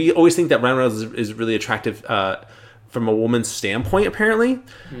 Essentially, we always think that Ryan Reynolds is really attractive from a woman's standpoint, apparently,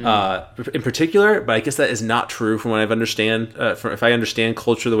 in particular. But I guess that is not true from what I understand. If I understand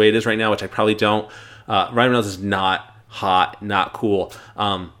culture the way it is right now, which I probably don't, Ryan Reynolds is not hot, not cool.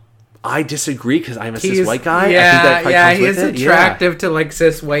 I disagree because I'm a cis white guy. Yeah, he is attractive to like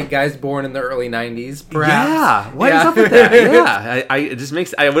cis white guys born in the early 90s, perhaps. Yeah, what is up with that? Yeah, it just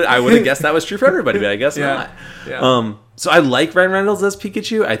makes I would have guessed that was true for everybody, but I guess not. Yeah. So I like Ryan Reynolds as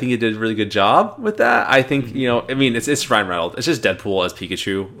Pikachu. I think he did a really good job with that. I think it's Ryan Reynolds. It's just Deadpool as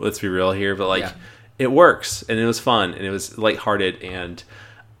Pikachu. Let's be real here, but it works and it was fun and it was lighthearted, and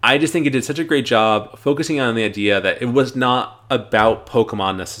I just think it did such a great job focusing on the idea that it was not about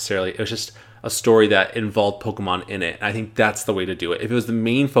Pokemon necessarily. It was just a story that involved Pokemon in it. And I think that's the way to do it. If it was the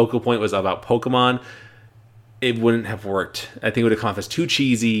main focal point was about Pokemon, it wouldn't have worked. I think it would have come off as too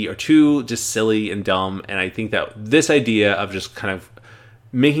cheesy or too just silly and dumb. And I think that this idea of just kind of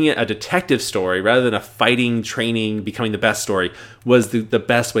making it a detective story rather than a fighting, training, becoming the best story was the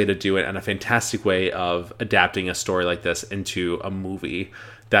best way to do it, and a fantastic way of adapting a story like this into a movie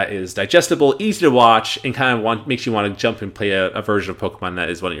that is digestible, easy to watch, and kind of makes you want to jump and play a version of Pokemon that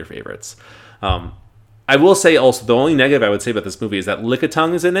is one of your favorites. I will say also, the only negative I would say about this movie is that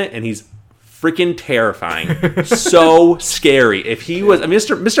Lickitung is in it, and he's freaking terrifying. So scary. If he was... I mean,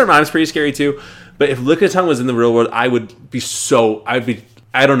 Mr. Mime's pretty scary too, but if Lickitung was in the real world, I would be so...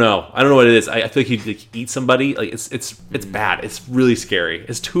 I don't know what it is. I feel like he'd like, eat somebody. Like it's bad. It's really scary.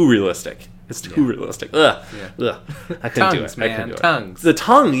 It's too realistic. Realistic. Ugh. Yeah. Ugh. I couldn't do it. Man. I couldn't do it. Tongues. The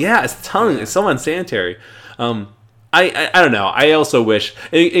tongue. Yeah, it's tongue. Yeah. It's so unsanitary. I don't know. I also wish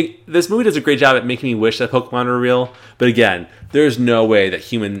this movie does a great job at making me wish that Pokemon were real. But again, there's no way that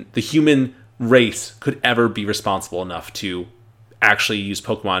the human race could ever be responsible enough to actually use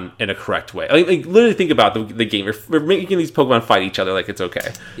Pokemon in a correct way. Like literally think about the game. We're making these Pokemon fight each other like it's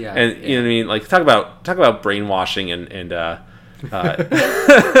okay. Yeah. And you know what I mean? Like talk about brainwashing and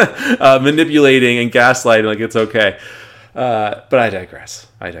manipulating and gaslighting like it's okay. But I digress.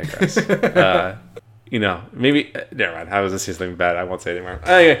 Maybe never mind. I was just saying something bad. I won't say it anymore.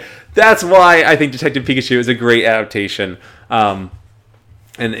 Anyway, that's why I think Detective Pikachu is a great adaptation. And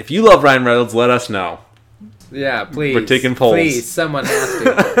if you love Ryan Reynolds, let us know. Yeah, please. We're taking polls. Please, someone has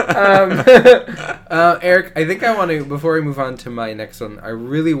to. Eric, I think I want to, before we move on to my next one, I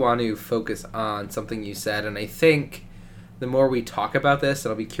really want to focus on something you said, and I think the more we talk about this,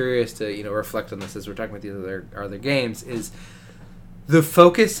 and I'll be curious to reflect on this as we're talking about the other games, is the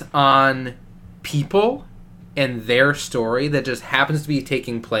focus on people and their story that just happens to be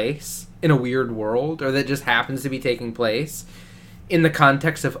taking place in a weird world, or that just happens to be taking place in the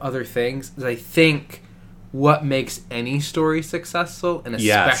context of other things, is I think what makes any story successful, and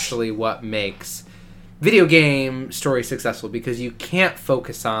especially what makes video game story successful, because you can't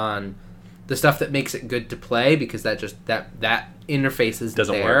focus on the stuff that makes it good to play, because that interface is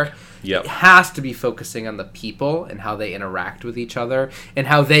doesn't there. Work. Yep. It has to be focusing on the people and how they interact with each other and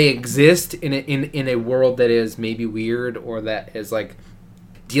how they exist in a world that is maybe weird, or that is like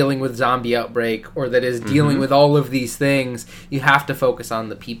dealing with zombie outbreak, or that is dealing with all of these things. You have to focus on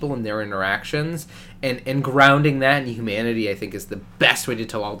the people and their interactions, and grounding that in humanity, I think, is the best way to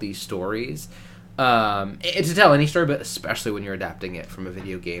tell all these stories. To tell any story, but especially when you're adapting it from a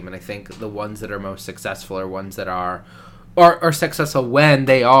video game. And I think the ones that are most successful are ones that are successful when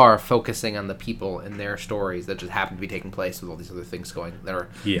they are focusing on the people and their stories that just happen to be taking place with all these other things going that are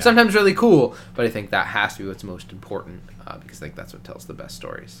sometimes really cool. But I think that has to be what's most important, because I think that's what tells the best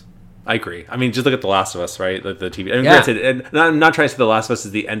stories. I agree. I mean, just look at The Last of Us, right? The TV. I mean, granted, and I'm not trying to say The Last of Us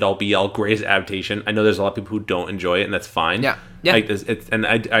is the end-all, be-all greatest adaptation. I know there's a lot of people who don't enjoy it, and that's fine. Yeah. Like this,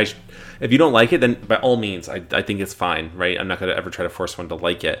 if you don't like it, then by all means, I think it's fine, right? I'm not going to ever try to force one to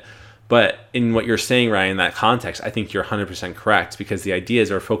like it. But in what you're saying, Ryan, in that context, I think you're 100% correct, because the idea is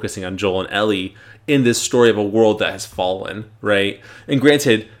we're focusing on Joel and Ellie in this story of a world that has fallen, right? And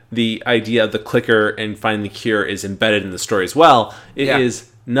granted, the idea of the clicker and finding the cure is embedded in the story as well. It is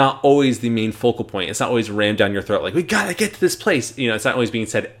not always the main focal point. It's not always rammed down your throat like, we gotta get to this place. It's not always being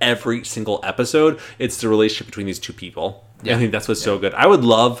said every single episode. It's the relationship between these two people. I think that's what's so good. I would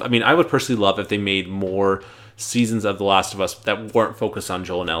personally love if they made more seasons of The Last of Us that weren't focused on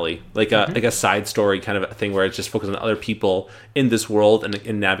Joel and Ellie, like a side story kind of a thing where it's just focused on other people in this world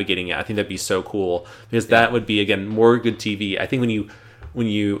and navigating it. I think that'd be so cool, because that would be, again, more good TV. I think when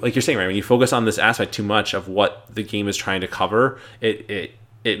you like you're saying, right, when you focus on this aspect too much of what the game is trying to cover,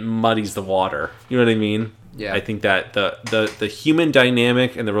 it muddies the water. You know what I mean? Yeah. I think that the human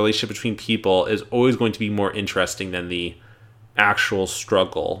dynamic and the relationship between people is always going to be more interesting than the actual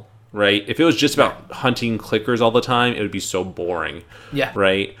struggle, right? If it was just about hunting clickers all the time, it would be so boring. Yeah.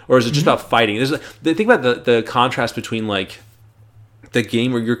 Right? Or is it just about fighting? Think about the contrast between like the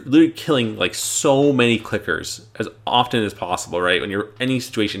game where you're literally killing like so many clickers as often as possible, right? When you're in any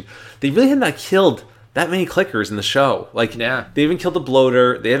situation, they really have not killed that many clickers in the show. Like, they haven't killed a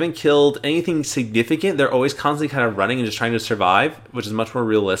bloater. They haven't killed anything significant. They're always constantly kind of running and just trying to survive, which is much more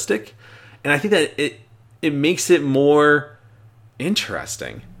realistic. And I think that it makes it more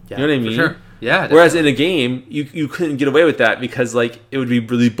interesting. Yeah, you know what I mean? For sure. Yeah. Definitely. Whereas in a game, you couldn't get away with that because like it would be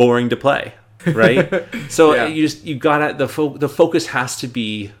really boring to play, right? So you gotta the focus has to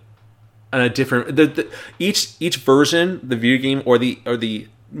be on a different. Each version, the video game or the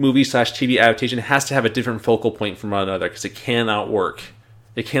movie/TV adaptation has to have a different focal point from one another, because it cannot work.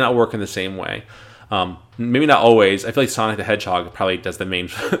 It cannot work in the same way. Maybe not always. I feel like Sonic the Hedgehog probably does the main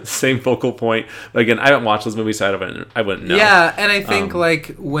same focal point. But again, I haven't watched those movies, so I wouldn't know. Yeah, and I think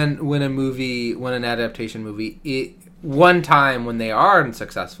like when an adaptation movie, one time when they are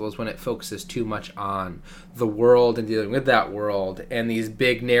unsuccessful is when it focuses too much on the world and dealing with that world and these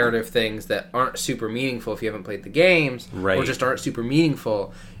big narrative things that aren't super meaningful if you haven't played the games, or just aren't super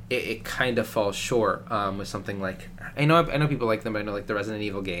meaningful. It kind of falls short with something like I know people like them. I know like the Resident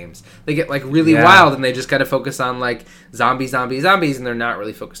Evil games. They get like really wild and they just kind of focus on like zombies, and they're not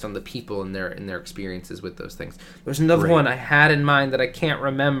really focused on the people and their experiences with those things. There's another one I had in mind that I can't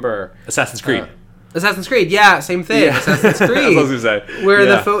remember. Assassin's Creed. Yeah, same thing. Yeah. Assassin's Creed. That's what I was gonna say. Where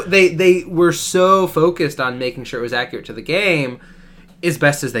they were so focused on making sure it was accurate to the game as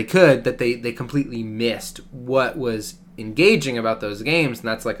best as they could that they completely missed what was engaging about those games, and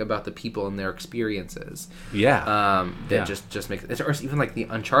that's like about the people and their experiences. Just make it, or even like the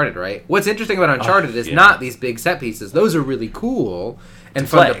Uncharted, right? What's interesting about Uncharted is not these big set pieces. Those are really cool and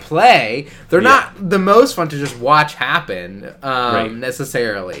fun to play. They're not the most fun to just watch happen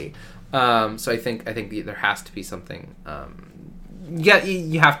necessarily. So I think there has to be something.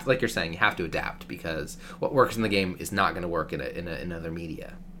 You have to, like you're saying, you have to adapt because what works in the game is not going to work in other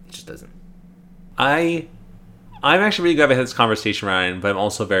media. It just doesn't. I'm actually really glad we had this conversation, Ryan, but I'm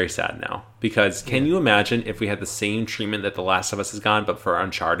also very sad now. Because can you imagine if we had the same treatment that The Last of Us has gotten, but for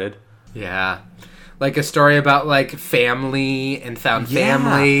Uncharted? Yeah. Like a story about, like, family and found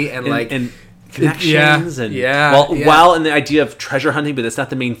family and like... And connections while in the idea of treasure hunting, but it's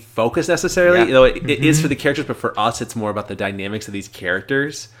not the main focus necessarily. You know, it is for the characters, but for us, it's more about the dynamics of these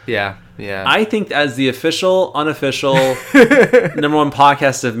characters. Yeah. I think as the official, unofficial number one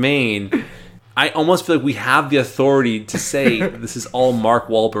podcast of Maine... I almost feel like we have the authority to say this is all Mark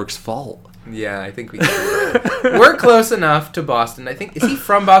Wahlberg's fault. Yeah, I think we do. We're close enough to Boston. I think, is he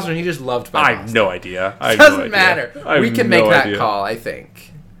from Boston or he just loved Boston? I have no idea. It doesn't matter. We can make that call, I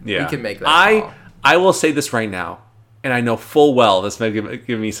think. Yeah. We can make that call. I will say this right now, and I know full well this may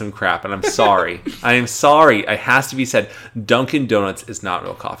give me some crap, and I'm sorry. I am sorry. It has to be said. Dunkin' Donuts is not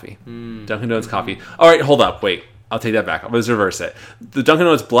real coffee. Dunkin' Donuts coffee. All right, hold up. Wait. I'll take that back. Let's reverse it. The Dunkin'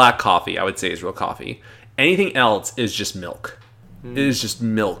 Donuts black coffee, I would say, is real coffee. Anything else is just milk. It is just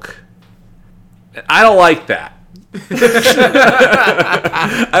milk. And I don't like that. I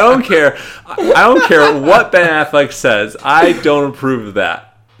don't care. I don't care what Ben Affleck says. I don't approve of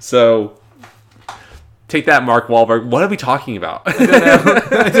that. So take that, Mark Wahlberg. What are we talking about?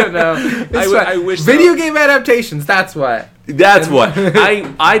 I don't know. I wish video game adaptations. That's what.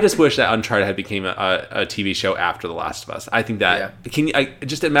 I just wish that Uncharted had became a TV show after The Last of Us. I think that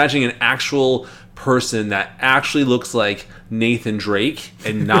just imagining an actual person that actually looks like Nathan Drake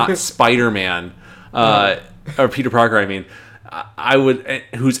and not Spider-Man or Peter Parker. I mean, I would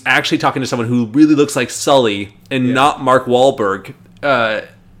who's actually talking to someone who really looks like Sully and not Mark Wahlberg.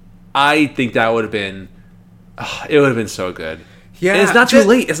 I think that would have been. It would have been so good. Yeah, and it's not too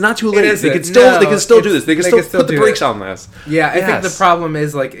late. It's not too late. They can still do this. They can still put the brakes on this. Yeah, I think the problem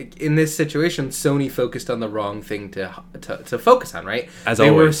is like in this situation, Sony focused on the wrong thing to focus on. Right? As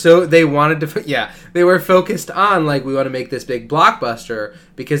always, they wanted to. They were focused on like we want to make this big blockbuster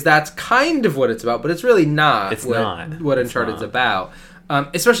because that's kind of what it's about, but it's really not. It's not what Uncharted's about.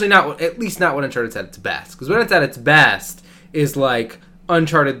 Especially not, at least not when Uncharted's at its best. Because when it's at its best is like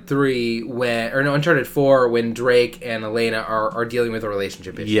Uncharted 3 Uncharted 4 when Drake and Elena are dealing with a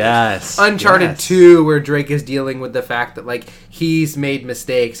relationship issue. Yes. Uncharted 2 where Drake is dealing with the fact that like he's made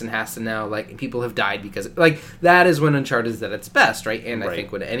mistakes and has to now like people have died because like that is when Uncharted is at its best, right? And I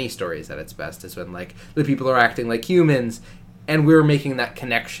think when any story is at its best is when like the people are acting like humans and we're making that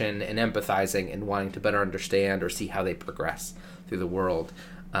connection and empathizing and wanting to better understand or see how they progress through the world.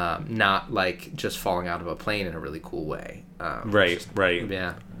 Not like just falling out of a plane in a really cool way. Right.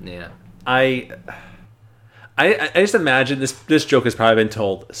 Yeah. I just imagine this joke has probably been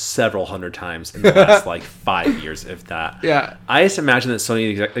told several hundred times in the last like 5 years, if that. Yeah. I just imagine that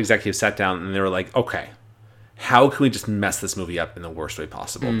Sony executives sat down and they were like, okay, how can we just mess this movie up in the worst way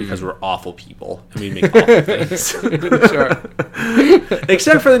possible? Because we're awful people and we make awful things. Sure.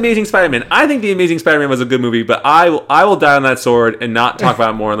 Except for The Amazing Spider-Man. I think The Amazing Spider-Man was a good movie, but I will die on that sword and not talk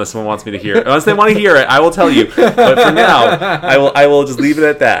about it more unless someone wants me to hear it. Unless they want to hear it, I will tell you. But for now, I will just leave it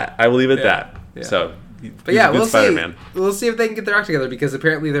at that. I will leave it at that. Yeah. So, but yeah, we'll Spider-Man. We'll see if they can get their act together because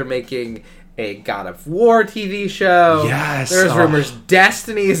apparently they're making a God of War TV show. Yes. There's rumors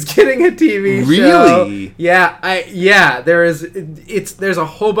Destiny is getting a TV show. Really? Yeah. There's a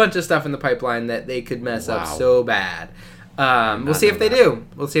whole bunch of stuff in the pipeline that they could mess up so bad. We'll see if they do.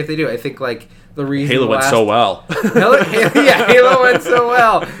 I think like the reason Halo went so well. Halo went so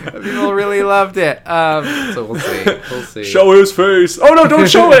well. People really loved it. So we'll see. Show his face. Oh no, don't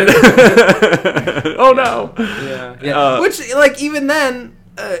show it. Oh no. Yeah. Which like even then.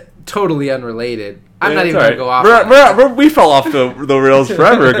 Totally unrelated. I'm not even going to go off. We fell off the rails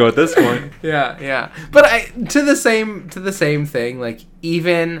forever ago at this point. Yeah. But to the same thing, like,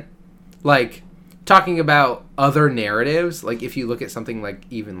 even, like, talking about other narratives, like, if you look at something like,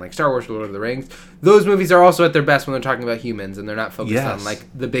 even, like, Star Wars or Lord of the Rings, those movies are also at their best when they're talking about humans, and they're not focused on, like,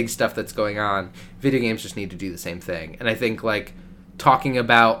 the big stuff that's going on. Video games just need to do the same thing. And I think, like, talking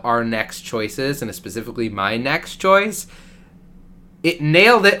about our next choices, and specifically my next choice, it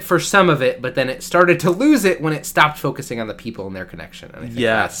nailed it for some of it, but then it started to lose it when it stopped focusing on the people and their connection. And I think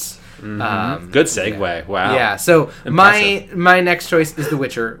yes. Good segue. Yeah. Wow. Yeah. So my next choice is The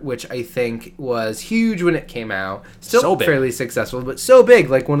Witcher, which I think was huge when it came out. Still so fairly successful, but so big.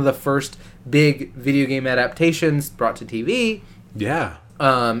 Like one of the first big video game adaptations brought to TV. Yeah.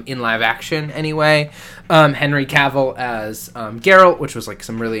 In live action, anyway. Henry Cavill as Geralt, which was like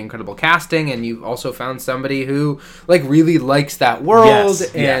some really incredible casting, and you also found somebody who like really likes that world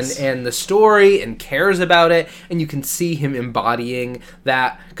and the story and cares about it, and you can see him embodying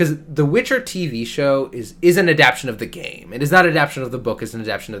that, because the Witcher TV show is an adaptation of the game. It is not an adaptation of the book; it's an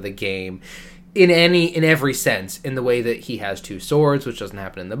adaptation of the game. In every sense, in the way that he has two swords, which doesn't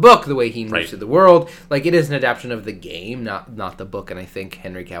happen in the book, the way he moves through the world, like it is an adaptation of the game, not the book, and I think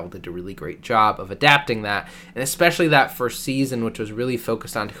Henry Cavill did a really great job of adapting that, and especially that first season, which was really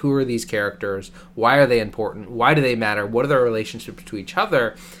focused on who are these characters, why are they important, why do they matter, what are their relationships to each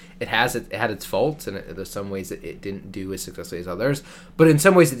other. It had its faults, and there's some ways that it didn't do as successfully as others, but in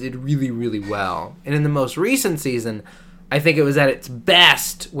some ways it did really, really well. And in the most recent season, I think it was at its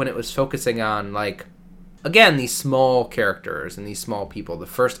best when it was focusing on, like, again, these small characters and these small people.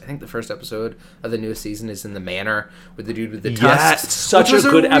 I think the first episode of the newest season is in the manor with the dude with the tusks. Yeah, such a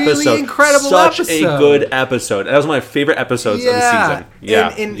good episode. Really incredible episode. Such a good episode. That was one of my favorite episodes of the season.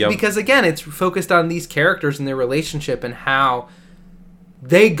 Yeah. Because, again, it's focused on these characters and their relationship and how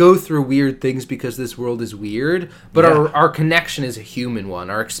they go through weird things because this world is weird, but our connection is a human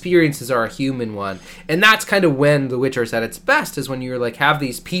one. Our experiences are a human one. And that's kind of when The Witcher is at its best, is when you're like have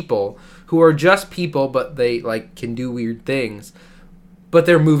these people who are just people, but they like can do weird things. But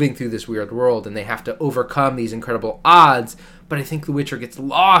they're moving through this weird world and they have to overcome these incredible odds. But I think The Witcher gets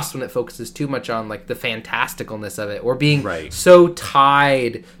lost when it focuses too much on like the fantasticalness of it, or being so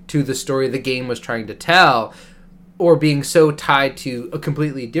tied to the story the game was trying to tell, or being so tied to a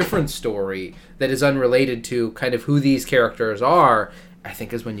completely different story that is unrelated to kind of who these characters are, I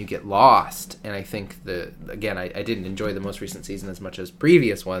think is when you get lost. And I think, I didn't enjoy the most recent season as much as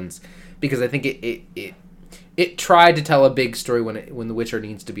previous ones, because I think it tried to tell a big story when The Witcher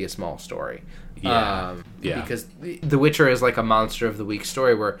needs to be a small story. Because The Witcher is like a Monster of the Week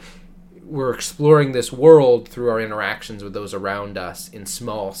story where we're exploring this world through our interactions with those around us in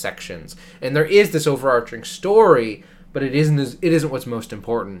small sections. And there is this overarching story, but it isn't what's most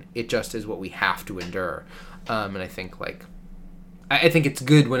important. It just is what we have to endure. And I think I think it's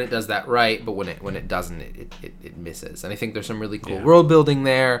good when it does that right, but when it doesn't, it misses. And I think there's some really cool world building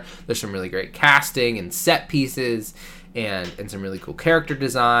there. There's some really great casting and set pieces and some really cool character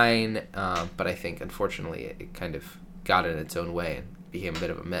design. But I think, unfortunately, it kind of got in its own way and became a bit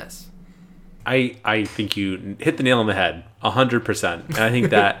of a mess. I think you hit the nail on the head, 100%. And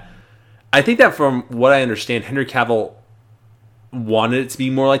I think that from what I understand, Henry Cavill wanted it to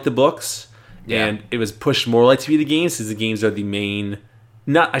be more like the books, and it was pushed more like to be the games, because the games are the main.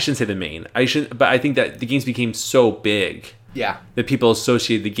 I shouldn't say the main. But I think that the games became so big, that people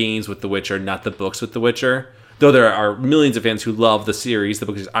associate the games with The Witcher, not the books with The Witcher. Though there are millions of fans who love the series, the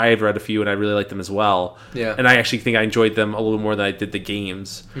books. I've read a few and I really like them as well. Yeah. And I actually think I enjoyed them a little more than I did the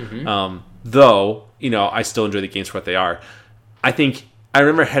games. Mm-hmm. Though, I still enjoy the games for what they are. I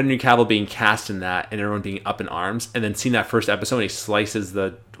remember Henry Cavill being cast in that and everyone being up in arms, and then seeing that first episode when he slices I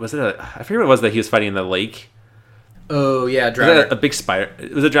forget what it was that he was fighting in the lake. Oh, yeah, Drowner. Was that a big spider?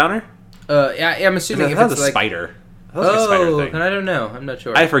 Was it Drowner? I'm assuming it was a spider. And I don't know. I'm not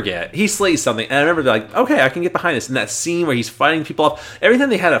sure. I forget. He slays something, and I remember being like, okay, I can get behind this. And that scene where he's fighting people off, every time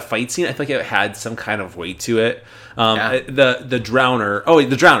they had a fight scene, I feel like it had some kind of weight to it. The Drowner. Oh,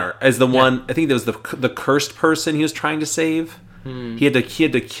 the Drowner as the one. I think that was the cursed person he was trying to save. He had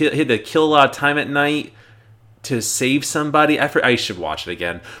to kill a lot of time at night to save somebody. I should watch it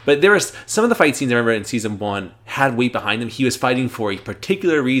again. But there was some of the fight scenes I remember in season 1 had weight behind them. He was fighting for a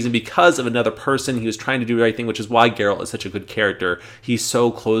particular reason because of another person. He was trying to do the right thing, which is why Geralt is such a good character. He's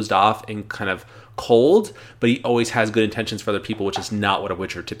so closed off and kind of cold, but he always has good intentions for other people, which is not what a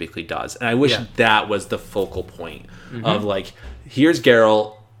Witcher typically does. And I wish that was the focal point of like, here's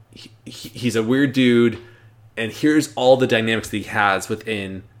Geralt. He's a weird dude, and here's all the dynamics that he has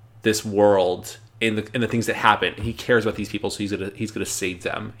within this world in the things that happen. He cares about these people, so he's gonna save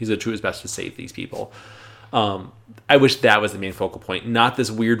them. He's gonna do his best to save these people. I wish that was the main focal point, not this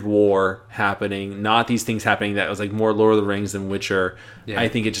weird war happening, not these things happening that was like more Lord of the Rings than Witcher. I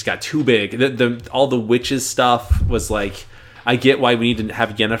think it just got too big. All the witches stuff was like, I get why we need to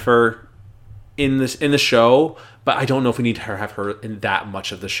have Yennefer in the show, but I don't know if we need to have her in that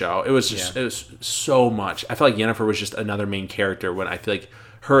much of the show. It was just it was so much. I feel like Yennefer was just another main character when I feel like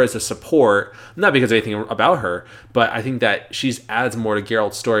her as a support, not because of anything about her, but I think that she adds more to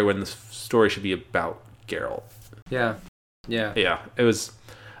Geralt's story when the story should be about Geralt. Yeah. It was,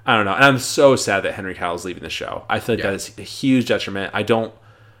 I don't know, and I'm so sad that Henry Cavill's leaving the show. I feel like that is a huge detriment. I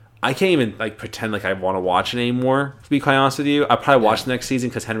can't even like pretend like I want to watch it anymore. To be quite honest with you, I'll probably watch the next season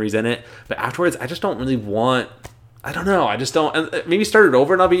because Henry's in it, but afterwards, I just don't really want. I don't know. I just don't. And maybe start it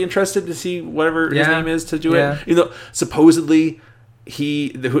over, and I'll be interested to see whatever his name is to do it. You know, supposedly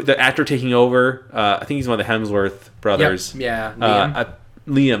the actor taking over. I think he's one of the Hemsworth brothers.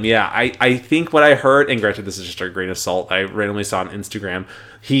 Liam, I think what I heard, and granted this is just a grain of salt, I randomly saw on Instagram,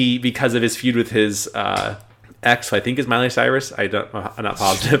 because of his feud with his ex, who I think is Miley Cyrus, I'm not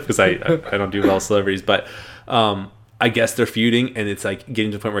positive because I don't do well with celebrities, but I guess they're feuding, and it's like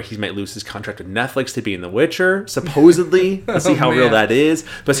getting to the point where he might lose his contract with Netflix to be in The Witcher, supposedly. Let's see how real that is.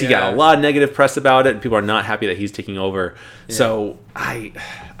 But he got a lot of negative press about it, and people are not happy that he's taking over. So I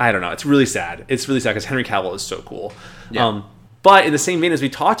don't know. It's really sad. It's really sad because Henry Cavill is so cool. But in the same vein as we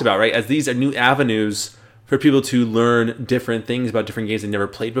talked about, right, as these are new avenues for people to learn different things about different games they never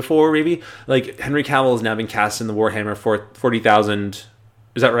played before, maybe. Like, Henry Cavill has now been cast in the Warhammer 40,000...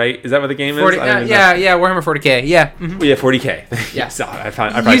 Is that right? Is that what the game is? Warhammer 40K. Yeah. Mm-hmm. Yeah, 40K. Yeah. So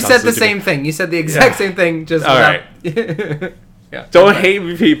you said the same thing. You said the exact same thing. Just all right. Don't hate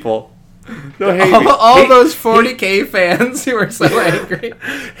me, people. Don't hate me. All those 40K fans who are so angry.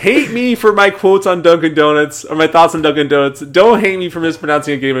 Hate me for my quotes on Dunkin' Donuts, or my thoughts on Dunkin' Donuts. Don't hate me for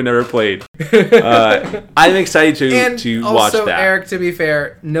mispronouncing a game I've never played. I'm excited to watch that. Also, Eric, to be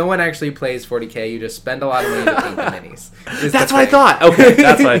fair, no one actually plays 40K. You just spend a lot of money to paint the minis. That's what I thought. Okay,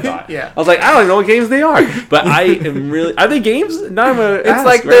 that's what I thought. Yeah. I was like, I don't even know what games they are. But I am really... Are they games? No, I'm gonna ask,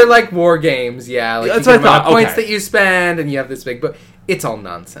 like, right? They're like war games, yeah. Like, that's what I thought. Points that you spend, and you have this big... But it's all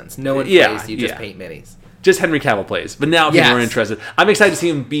nonsense. No one plays. You just paint minis. Just Henry Cavill plays. But now people are interested. I'm excited to see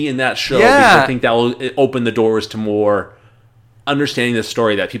him be in that show because I think that will open the doors to more understanding the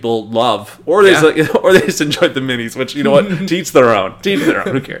story that people love, or they just enjoyed the minis. Which, you know what, to each their own.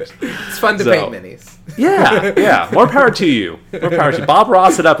 Who cares? It's fun to paint minis. Yeah. More power to you. Bob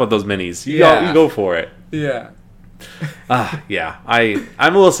Ross it up with those minis. You go for it. Yeah. I'm a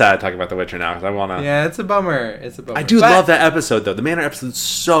little sad talking about The Witcher now because I want to. Yeah, it's a bummer. I do love that episode though. The Manor episode's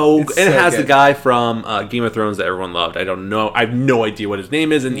so good. And it has the guy from Game of Thrones that everyone loved. I don't know. I have no idea what his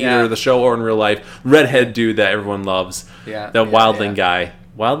name is in either the show or in real life. Redhead dude that everyone loves. Yeah. The Wildling guy.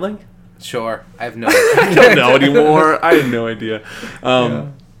 Wildling? Sure. I have no idea. I don't know anymore. I have no idea.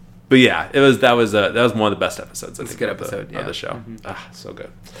 But yeah, that was one of the best episodes. It's a good episode of the show. Mm-hmm. So good.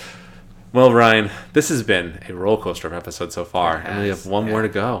 Well, Ryan, this has been a roller coaster of episodes so far, and we have one more to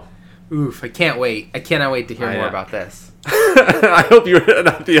go. Oof, I can't wait. I cannot wait to hear more about this. I hope you're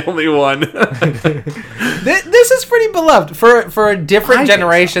not the only one. This is pretty beloved. For a different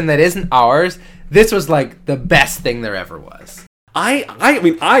generation that isn't ours, this was like the best thing there ever was. I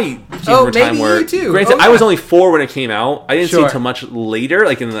mean, I came from a time where, you too. Granted, I was only 4 when it came out. I didn't see it until much later,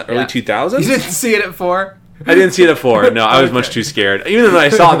 like in the early 2000s. You didn't see it at 4? I didn't see it at 4. No, I was much too scared. Even though I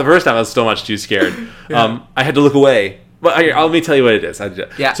saw it the first time, I was still much too scared. I had to look away. But let me tell you what it is.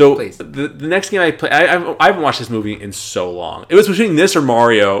 So please. The next game I play, I haven't watched this movie in so long. It was between this or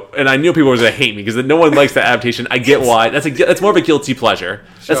Mario, and I knew people were going to hate me because no one likes that adaptation. I get why. That's more of a guilty pleasure.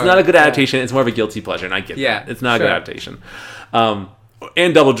 Sure. That's not a good adaptation. It's more of a guilty pleasure, and I get that. It's not a good adaptation.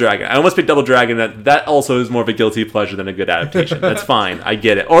 And Double Dragon. I almost picked Double Dragon. That also is more of a guilty pleasure than a good adaptation. That's fine. I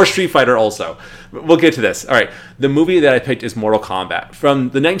get it. Or Street Fighter also. We'll get to this. All right. The movie that I picked is Mortal Kombat.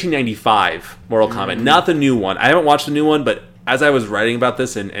 From the 1995 Mortal Kombat. Not the new one. I haven't watched the new one, but as I was writing about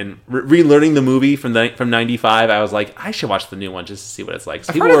this and relearning the movie from 95, I was like, I should watch the new one just to see what it's like.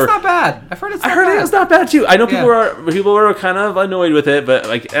 So I've heard it's not bad. I heard it's not bad too. I know people are kind of annoyed with it, but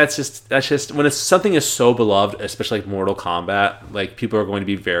like that's just when something is so beloved, especially like Mortal Kombat, like people are going to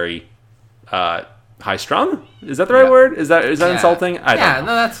be very high strung. Is that the right word? Is that insulting? I don't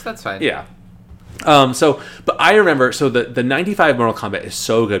know. No, that's fine. Yeah. But I remember, the 95 Mortal Kombat is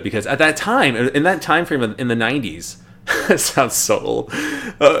so good because at that time, in that time frame in the 90s, it sounds so old.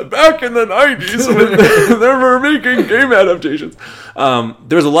 Back in the 90s when they were making game adaptations,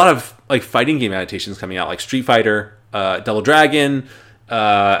 there was a lot of like fighting game adaptations coming out, like Street Fighter, Double Dragon,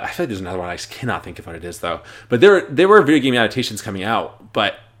 I feel like there's another one. I just cannot think of what it is though. But there were video game adaptations coming out,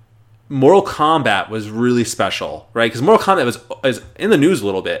 but Mortal Kombat was really special, right? Because Mortal Kombat was in the news a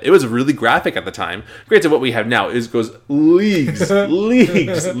little bit. It was really graphic at the time. Granted, what we have now goes leagues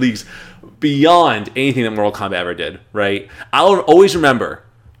beyond anything that Mortal Kombat ever did, right? I'll always remember.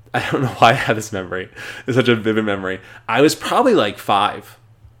 I don't know why I have this memory. It's such a vivid memory. I was probably like 5.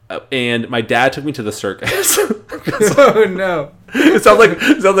 And my dad took me to the circus. Oh no! It sounds like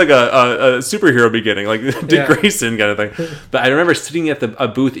a superhero beginning, like Dick Grayson kind of thing. But I remember sitting at a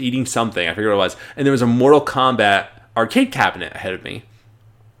booth eating something. I forget what it was, and there was a Mortal Kombat arcade cabinet ahead of me.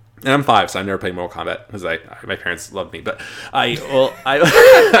 And I'm 5, so I never played Mortal Kombat because my parents loved me. But I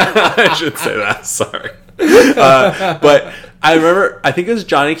should say that. Sorry. But I remember, I think it was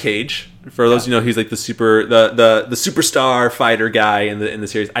Johnny Cage. For those who know, he's like the superstar fighter guy in the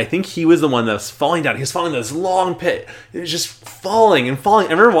series. I think he was the one that was falling down. He was falling down this long pit. It was just falling and falling.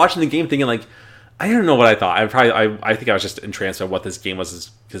 I remember watching the game thinking like, I don't know what I thought. I think I was just entranced by what this game was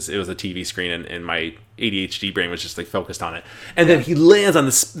because it was a TV screen and my ADHD brain was just like focused on it. And then he lands on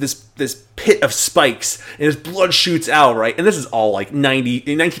this pit of spikes and his blood shoots out, right? And this is all like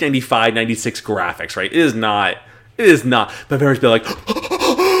 1995, 96 graphics, right? It is not. My parents be like,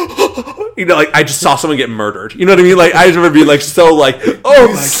 you know, like I just saw someone get murdered. You know what I mean? Like I just remember being like so like, oh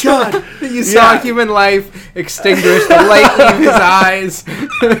my god, you saw human life extinguished, the light leave his eyes.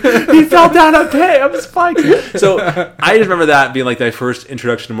 He fell down a pit. I'm spiked. So I just remember that being like my first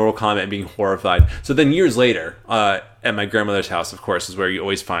introduction to Mortal Kombat and being horrified. So then years later, at my grandmother's house, of course, is where you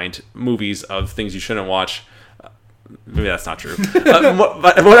always find movies of things you shouldn't watch. Maybe that's not true.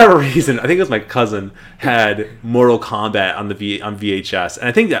 But for whatever reason, I think it was my cousin had Mortal Kombat on VHS, and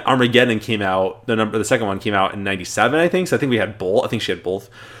I think that Armageddon came out. The second one came out in '97, I think. So I think we had both. I think she had both.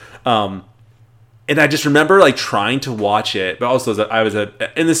 And I just remember like trying to watch it, but also I was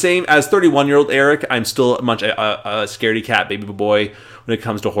in the same as 31-year-old Eric. I'm still much a scaredy cat baby boy when it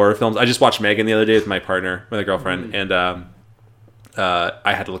comes to horror films. I just watched Megan the other day with my partner, with a girlfriend, and I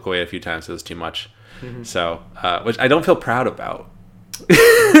had to look away a few times. It was too much. Mm-hmm. So, which I don't feel proud about.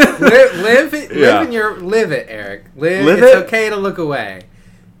 live it, Eric. It's okay to look away.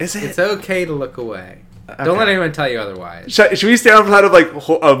 Is it? It's okay to look away. Okay. Don't let anyone tell you otherwise. Should we stay outside of like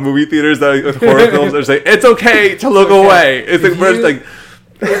movie theaters that with horror films? Or say it's okay to look away. It's like first like.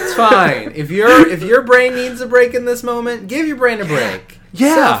 It's fine. If your brain needs a break in this moment, give your brain a break.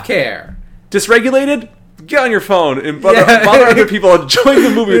 Yeah. Self-care. Dysregulated? Get on your phone and bother other people enjoying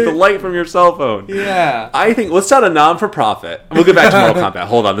the movie with the light from your cell phone. Yeah. I think let's start a non-for-profit. We'll get back to Mortal Kombat.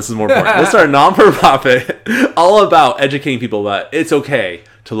 Hold on, this is more important. Let's start a non-for-profit all about educating people that it's okay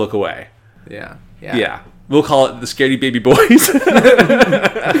to look away. Yeah. We'll call it the Scaredy Baby Boys.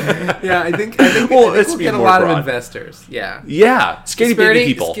 Yeah, I think we'll get a lot of investors. Yeah. Yeah. Scaredy Baby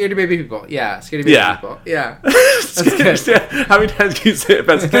People. Scaredy Baby People. Yeah. Scaredy Baby People. Yeah. That's good. How many times can you say it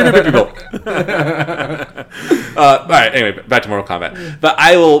fast? Scaredy Baby People. All right, anyway, back to Mortal Kombat. But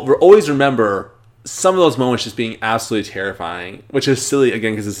I will always remember some of those moments just being absolutely terrifying, which is silly,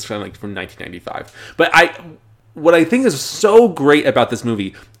 again, because this is from 1995. But what I think is so great about this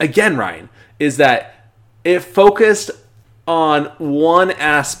movie, again, Ryan, is that it focused on one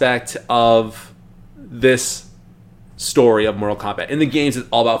aspect of this story of Mortal Kombat. In the games, it's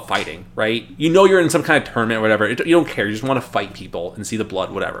all about fighting, right? You know you're in some kind of tournament or whatever. You don't care. You just want to fight people and see the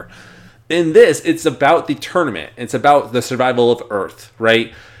blood, whatever. In this, it's about the tournament. It's about the survival of Earth,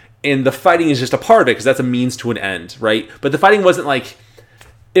 right? And the fighting is just a part of it because that's a means to an end, right? But the fighting wasn't like...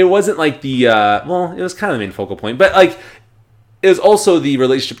 It wasn't like the... well, it was kind of the main focal point. But like, it was also the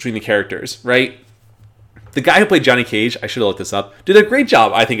relationship between the characters, right? The guy who played Johnny Cage, I should have looked this up, did a great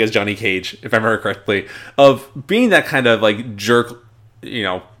job, I think, as Johnny Cage, if I remember correctly, of being that kind of like jerk,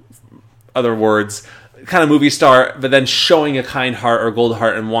 other words, kind of movie star, but then showing a kind heart or gold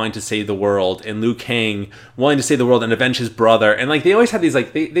heart and wanting to save the world, and Liu Kang wanting to save the world and avenge his brother, and like they always had these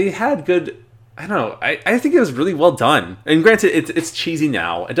like they had good. I don't know. I think it was really well done. And granted, it's cheesy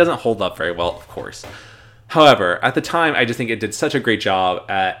now. It doesn't hold up very well, of course. However, at the time, I just think it did such a great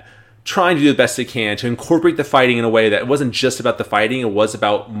job at trying to do the best it can to incorporate the fighting in a way that it wasn't just about the fighting. It was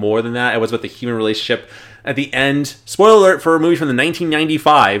about more than that. It was about the human relationship. At the end, spoiler alert for a movie from the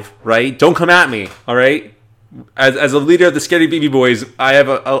 1995, right? Don't come at me, all right? As a leader of the Scaredy Baby Boys, I have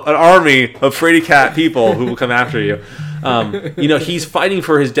an army of fraidy cat people who will come after you. He's fighting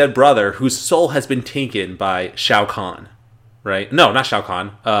for his dead brother whose soul has been taken by Shao Kahn, right? No, not Shao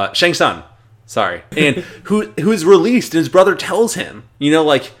Kahn. Shang Tsung. Sorry. And who's released, and his brother tells him,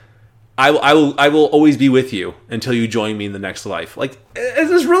 I will always be with you until you join me in the next life. Like,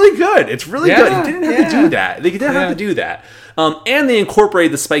 it's really good. It's really good. You didn't have to do that. They didn't have to do that. And they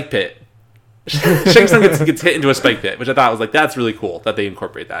incorporated the spike pit. Shang Tsung gets hit into a spike pit, which I thought was like, that's really cool that they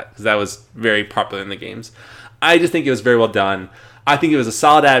incorporate that, because that was very popular in the games. I just think it was very well done. I think it was a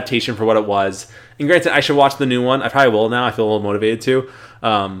solid adaptation for what it was. And granted, I should watch the new one. I probably will now. I feel a little motivated to.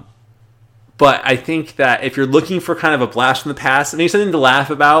 But I think that if you're looking for kind of a blast from the past, maybe something to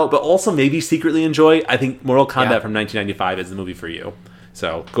laugh about, but also maybe secretly enjoy, I think Mortal Kombat from 1995 is the movie for you.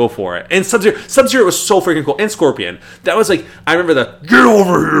 So go for it. And Sub-Zero was so freaking cool. And Scorpion. That was like, I remember the get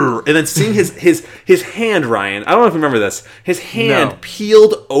over here, and then seeing his hand, Ryan. I don't know if you remember this. His hand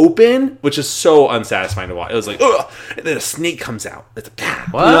peeled open, which is so unsatisfying to watch. It was like, ugh, and then a snake comes out. It's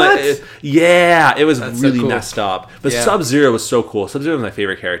like, what? It was That's really so cool. Messed up. But Sub-Zero was so cool. Sub-Zero was my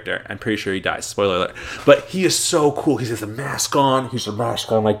favorite character. I'm pretty sure he dies. Spoiler alert. But he is so cool. He has a mask on. He's a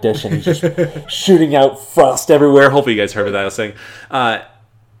mask on like this, and he's just shooting out frost everywhere. Hopefully you guys heard what I was saying.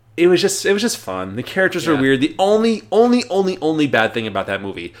 It was just fun. The characters were weird. The only bad thing about that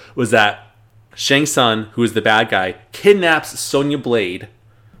movie was that Shang Tsung, who is the bad guy, kidnaps Sonya Blade,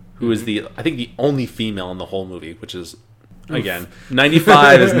 who is I think the only female in the whole movie, which is, again,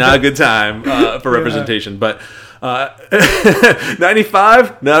 95 is not a good time for representation, but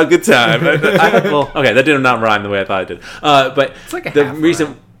 95, not a good time. Okay, that did not rhyme the way I thought it did. But it's like the reason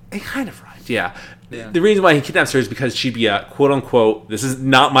rhyme. It kind of rhymed, yeah. The reason why he kidnaps her is because she'd be a quote-unquote, this is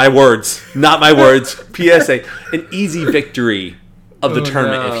not my words, PSA, an easy victory of the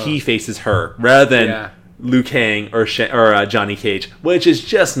tournament if he faces her, rather than Liu Kang or Johnny Cage, which is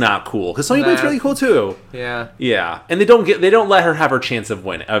just not cool. Because Sonya Blade's really cool too. Yeah. And they don't let her have her chance of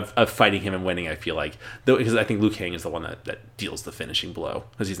fighting him and winning, I feel like. Because I think Liu Kang is the one that deals the finishing blow,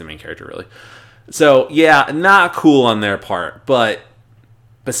 because he's the main character, really. So, not cool on their part, but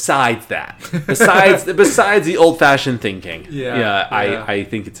besides the old-fashioned thinking, I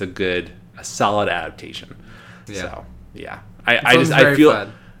think it's a solid adaptation. So I feel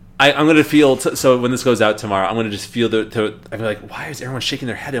fun. I'm gonna feel so when this goes out tomorrow, I'm gonna just feel I'm like, why is everyone shaking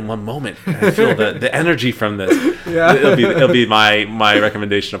their head in one moment? And I feel the energy from this. It'll be my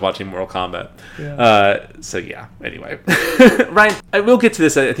recommendation of watching Mortal Kombat. Anyway, Ryan, I will get to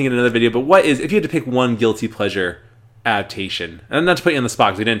this I think in another video, but if you had to pick one guilty pleasure adaptation, and not to put you on the spot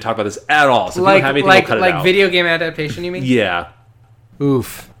because we didn't talk about this at all, so if you don't have anything, we'll cut it out. Video game adaptation, you mean? Yeah.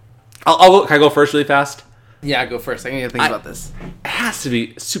 Oof. Can I go first really fast? Yeah, go first. I need to think about this. It has to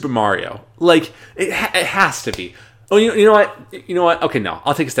be Super Mario. Like, it has to be. Oh, you know what? Okay, no.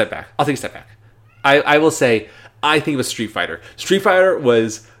 I'll take a step back. I will say, I think it was Street Fighter. Street Fighter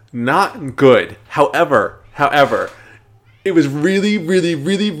was not good. However, it was really, really,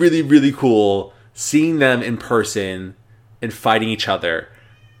 really, really, really cool seeing them in person and fighting each other.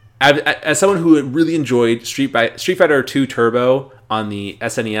 As someone who really enjoyed Street Fighter 2 Turbo on the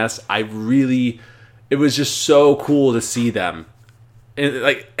SNES, it was just so cool to see them.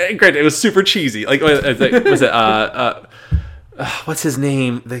 And granted, it was super cheesy. Was it what's his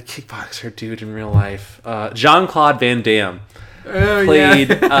name? The kickboxer dude in real life, Jean-Claude Van Damme.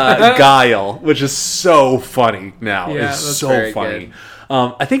 Played Guile, which is so funny now. It's so funny. Good.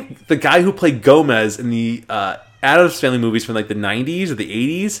 I think the guy who played Gomez in the Addams Family movies from like the 90s or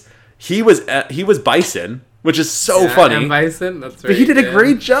the 80s, he was Bison, which is so funny. And Bison, that's right. But he did a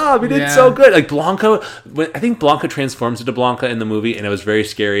great job. He did so good. Like Blanca, I think Blanca transforms into Blanca in the movie, and it was very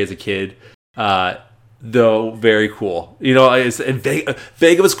scary as a kid. Though very cool.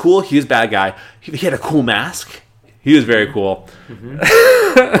 Vega was cool. He was a bad guy. He had a cool mask. He was very cool.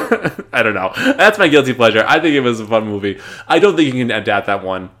 Mm-hmm. I don't know. That's my guilty pleasure. I think it was a fun movie. I don't think you can adapt that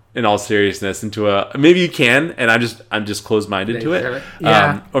one in all seriousness into a. Maybe you can, and I'm just closed-minded to it.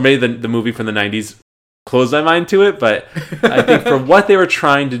 Yeah. Or maybe the movie from the 90s closed my mind to it. But I think for what they were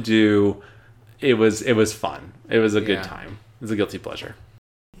trying to do, it was fun. It was a good time. It was a guilty pleasure.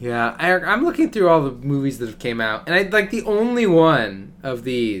 Yeah, I'm looking through all the movies that have came out, and the only one of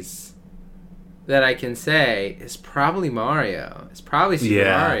these that I can say is probably Mario. It's probably Super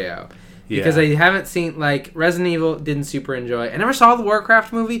Mario. Because I haven't seen, Resident Evil, didn't super enjoy. I never saw the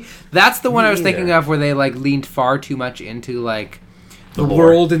Warcraft movie. That's the one I was thinking of where they, leaned far too much into, the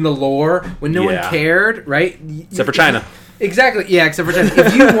world and the lore when no one cared, right? Except for China. Exactly. Yeah, except for China.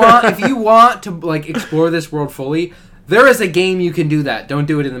 If you want to, explore this world fully, there is a game you can do that. Don't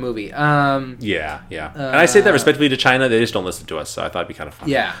do it in the movie. Yeah. And I say that respectfully to China. They just don't listen to us, so I thought it'd be kind of fun.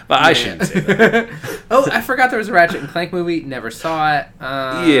 Yeah. But I shouldn't say that. Oh, I forgot there was a Ratchet and Clank movie. Never saw it.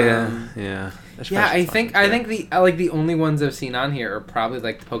 Yeah. I think the only ones I've seen on here are probably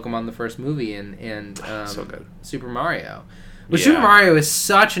the Pokemon the first movie and so good. Super Mario. But Super Mario is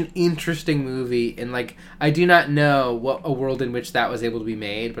such an interesting movie, and like I do not know what a world in which that was able to be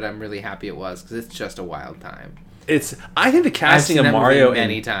made, but I'm really happy it was because it's just a wild time. I think the casting of Mario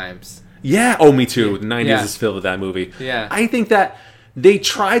many times. Yeah. Oh, me too. The 90s is filled with that movie. Yeah. I think that they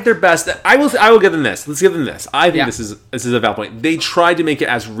tried their best. I will give them this. Let's give them this. I think this is a valid point. They tried to make it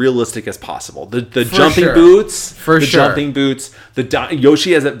as realistic as possible. The jumping boots. Jumping boots.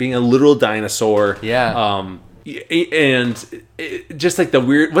 Yoshi as it being a literal dinosaur. Yeah. And just like the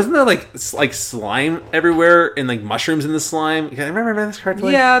weird, wasn't there like slime everywhere and like mushrooms in the slime? Can I remember this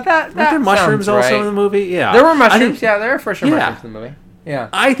correctly? Yeah, that there mushrooms also in the movie? Yeah, there were mushrooms. There were for sure mushrooms in the movie. Yeah,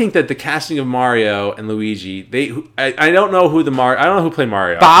 I think that the casting of Mario and Luigi, I don't know who played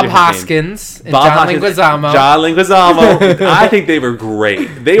Mario. Bob Hoskins and John Leguizamo. John Leguizamo. I think they were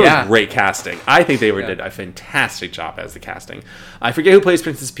great. They were great casting. I think they did a fantastic job as the casting. I forget who plays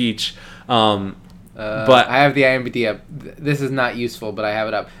Princess Peach. But I have the IMDb up. This is not useful, but I have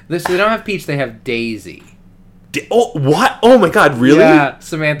it up. So they don't have Peach; they have Daisy. What? Oh my God! Really? Yeah,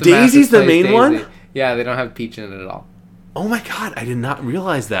 Samantha. Daisy's the main one. Yeah, they don't have Peach in it at all. Oh my God! I did not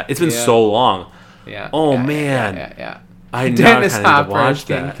realize that. It's been so long. Yeah. Oh man. Yeah. I Dennis Hopper watch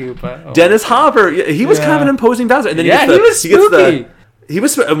that. Koopa. Oh. Dennis Hopper. He was kind of an imposing Bowser, and then he was spooky. He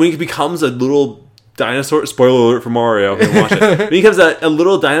was when he becomes a little dinosaur. Spoiler alert for Mario. Watch it. When he becomes a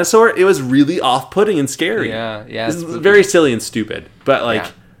little dinosaur, it was really off-putting and scary. Yeah. It's very silly and stupid, but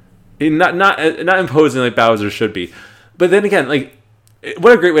like not imposing like Bowser should be. But then again, like,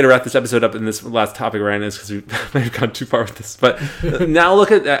 what a great way to wrap this episode up in this last topic, Ryan, is because we might have gone too far with this. But now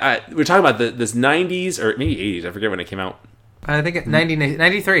look at we're talking about this 90s or maybe 80s. I forget when it came out. I think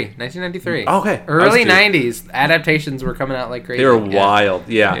 1993. Okay. Early 90s. Adaptations were coming out like crazy. They were wild.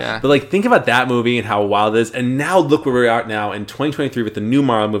 Yeah. But like, think about that movie and how wild it is. And now look where we're at now in 2023 with the new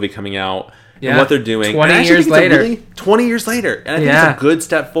Mario movie coming out. And what they're doing. 20 years later. 20 years later. And I think it's a good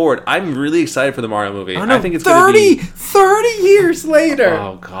step forward. I'm really excited for the Mario movie. Oh, no, I think it's going to be 30 years later.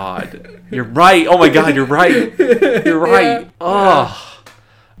 Oh, God. You're right. Oh, my God. You're right. You're right. Oh.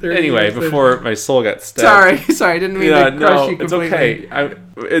 Anyway, before my soul got stabbed. Sorry, I didn't mean to crush you It's completely. okay.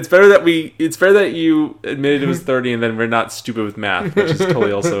 It's better that you admitted it was 30 and then we're not stupid with math, which is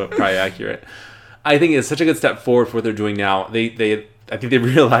totally also probably accurate. I think it's such a good step forward for what they're doing now. I think they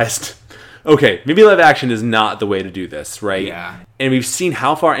realized, okay, maybe live action is not the way to do this, right? Yeah. And we've seen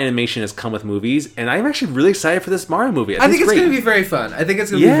how far animation has come with movies, and I'm actually really excited for this Mario movie. I think it's going to be very fun. It's going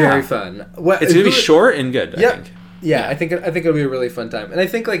to be very fun. It's going to be short and good, I think. Yeah, I think it'll be a really fun time. And I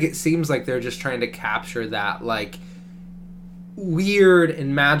think like it seems like they're just trying to capture that like weird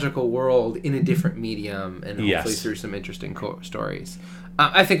and magical world in a different medium and hopefully through some interesting stories.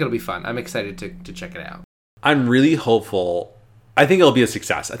 I think it'll be fun. I'm excited to check it out. I'm really hopeful. I think it'll be a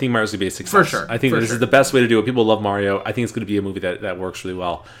success. I think Mario's going to be a success. For sure. I think this is the best way to do it. People love Mario. I think it's going to be a movie that works really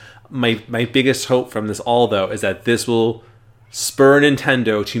well. My biggest hope from this all, though, is that this will spur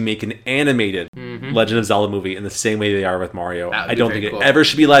Nintendo to make an animated Legend of Zelda movie in the same way they are with Mario. I don't think it ever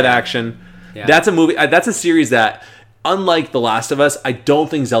should be live action. Yeah. That's a movie. That's a series that, unlike The Last of Us, I don't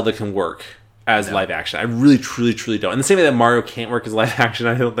think Zelda can work as live action. I really, truly, truly don't. In the same way that Mario can't work as live action,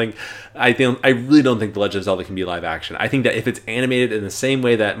 I really don't think The Legend of Zelda can be live action. I think that if it's animated in the same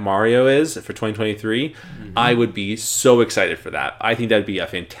way that Mario is for 2023, I would be so excited for that. I think that'd be a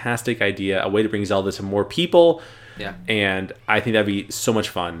fantastic idea, a way to bring Zelda to more people. Yeah. And I think that'd be so much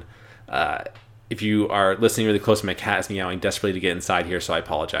fun. If you are listening really close, my cat is meowing desperately to get inside here, so I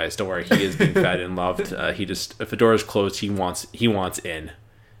apologize. Don't worry, he is being fed and loved. If the door is closed, he wants in.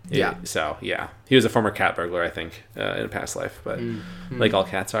 Yeah. He was a former cat burglar, I think, in a past life, but like all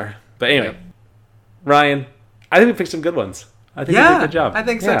cats are. But anyway, Ryan, I think we picked some good ones. I think we did a good job. I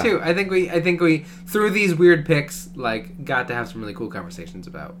think so too. I think we through these weird picks like got to have some really cool conversations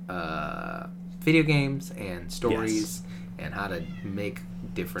about video games and stories and how to make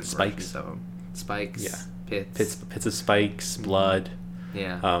different versions of them. Spikes, pits of spikes, blood,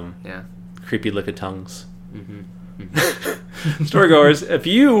 creepy lick of tongues. Storygoers, if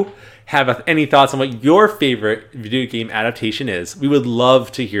you have any thoughts on what your favorite video game adaptation is, we would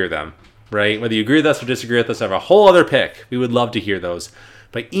love to hear them. Right? Whether you agree with us or disagree with us, or have a whole other pick, we would love to hear those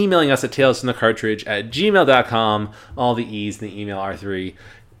by emailing us at talesfromthecartridge@gmail.com. All the E's in the email are threes.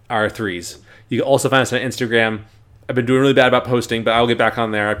 You can also find us on Instagram. I've been doing really bad about posting, but I'll get back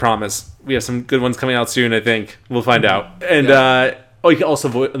on there. I promise. We have some good ones coming out soon, I think. We'll find out. And you can also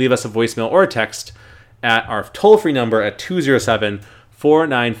leave us a voicemail or a text at our toll-free number at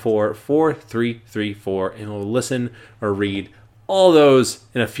 207-494-4334, and we'll listen or read all those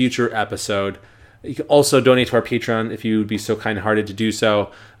in a future episode. You can also donate to our Patreon if you would be so kind-hearted to do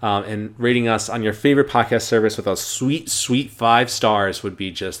so. And rating us on your favorite podcast service with a sweet, sweet 5 stars would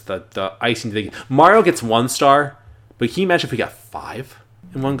be just the icing to the cake. Mario gets 1 star, but can you imagine if we got 5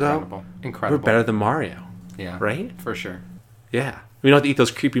 in one go? Incredible. We're better than Mario. Yeah. Right? For sure. Yeah. We don't have to eat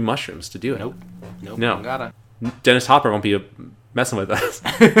those creepy mushrooms to do it. Nope. No. Don't gotta. Dennis Hopper won't be messing with us.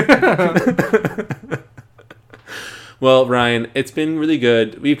 Well, Ryan, it's been really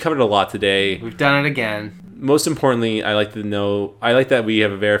good. We've covered a lot today. We've done it again. Most importantly, I like that we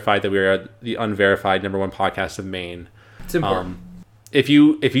have verified that we are the unverified #1 podcast of Maine. It's important. If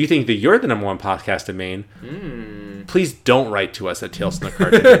you think that you're the #1 podcast of Maine, please don't write to us at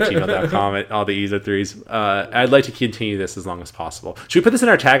talesfromthecartridge@gmail.com at all the E's or 3's. I'd like to continue this as long as possible. Should we put this in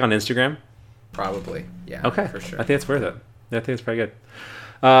our tag on Instagram? Probably. Yeah. Okay. For sure. I think it's worth it. I think it's pretty good.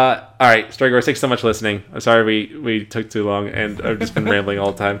 All right, Storygoers, thanks so much for listening. I'm sorry we took too long, and I've just been rambling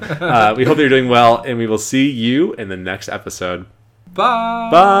all the time. We hope that you're doing well, and we will see you in the next episode. Bye.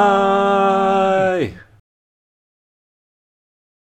 Bye.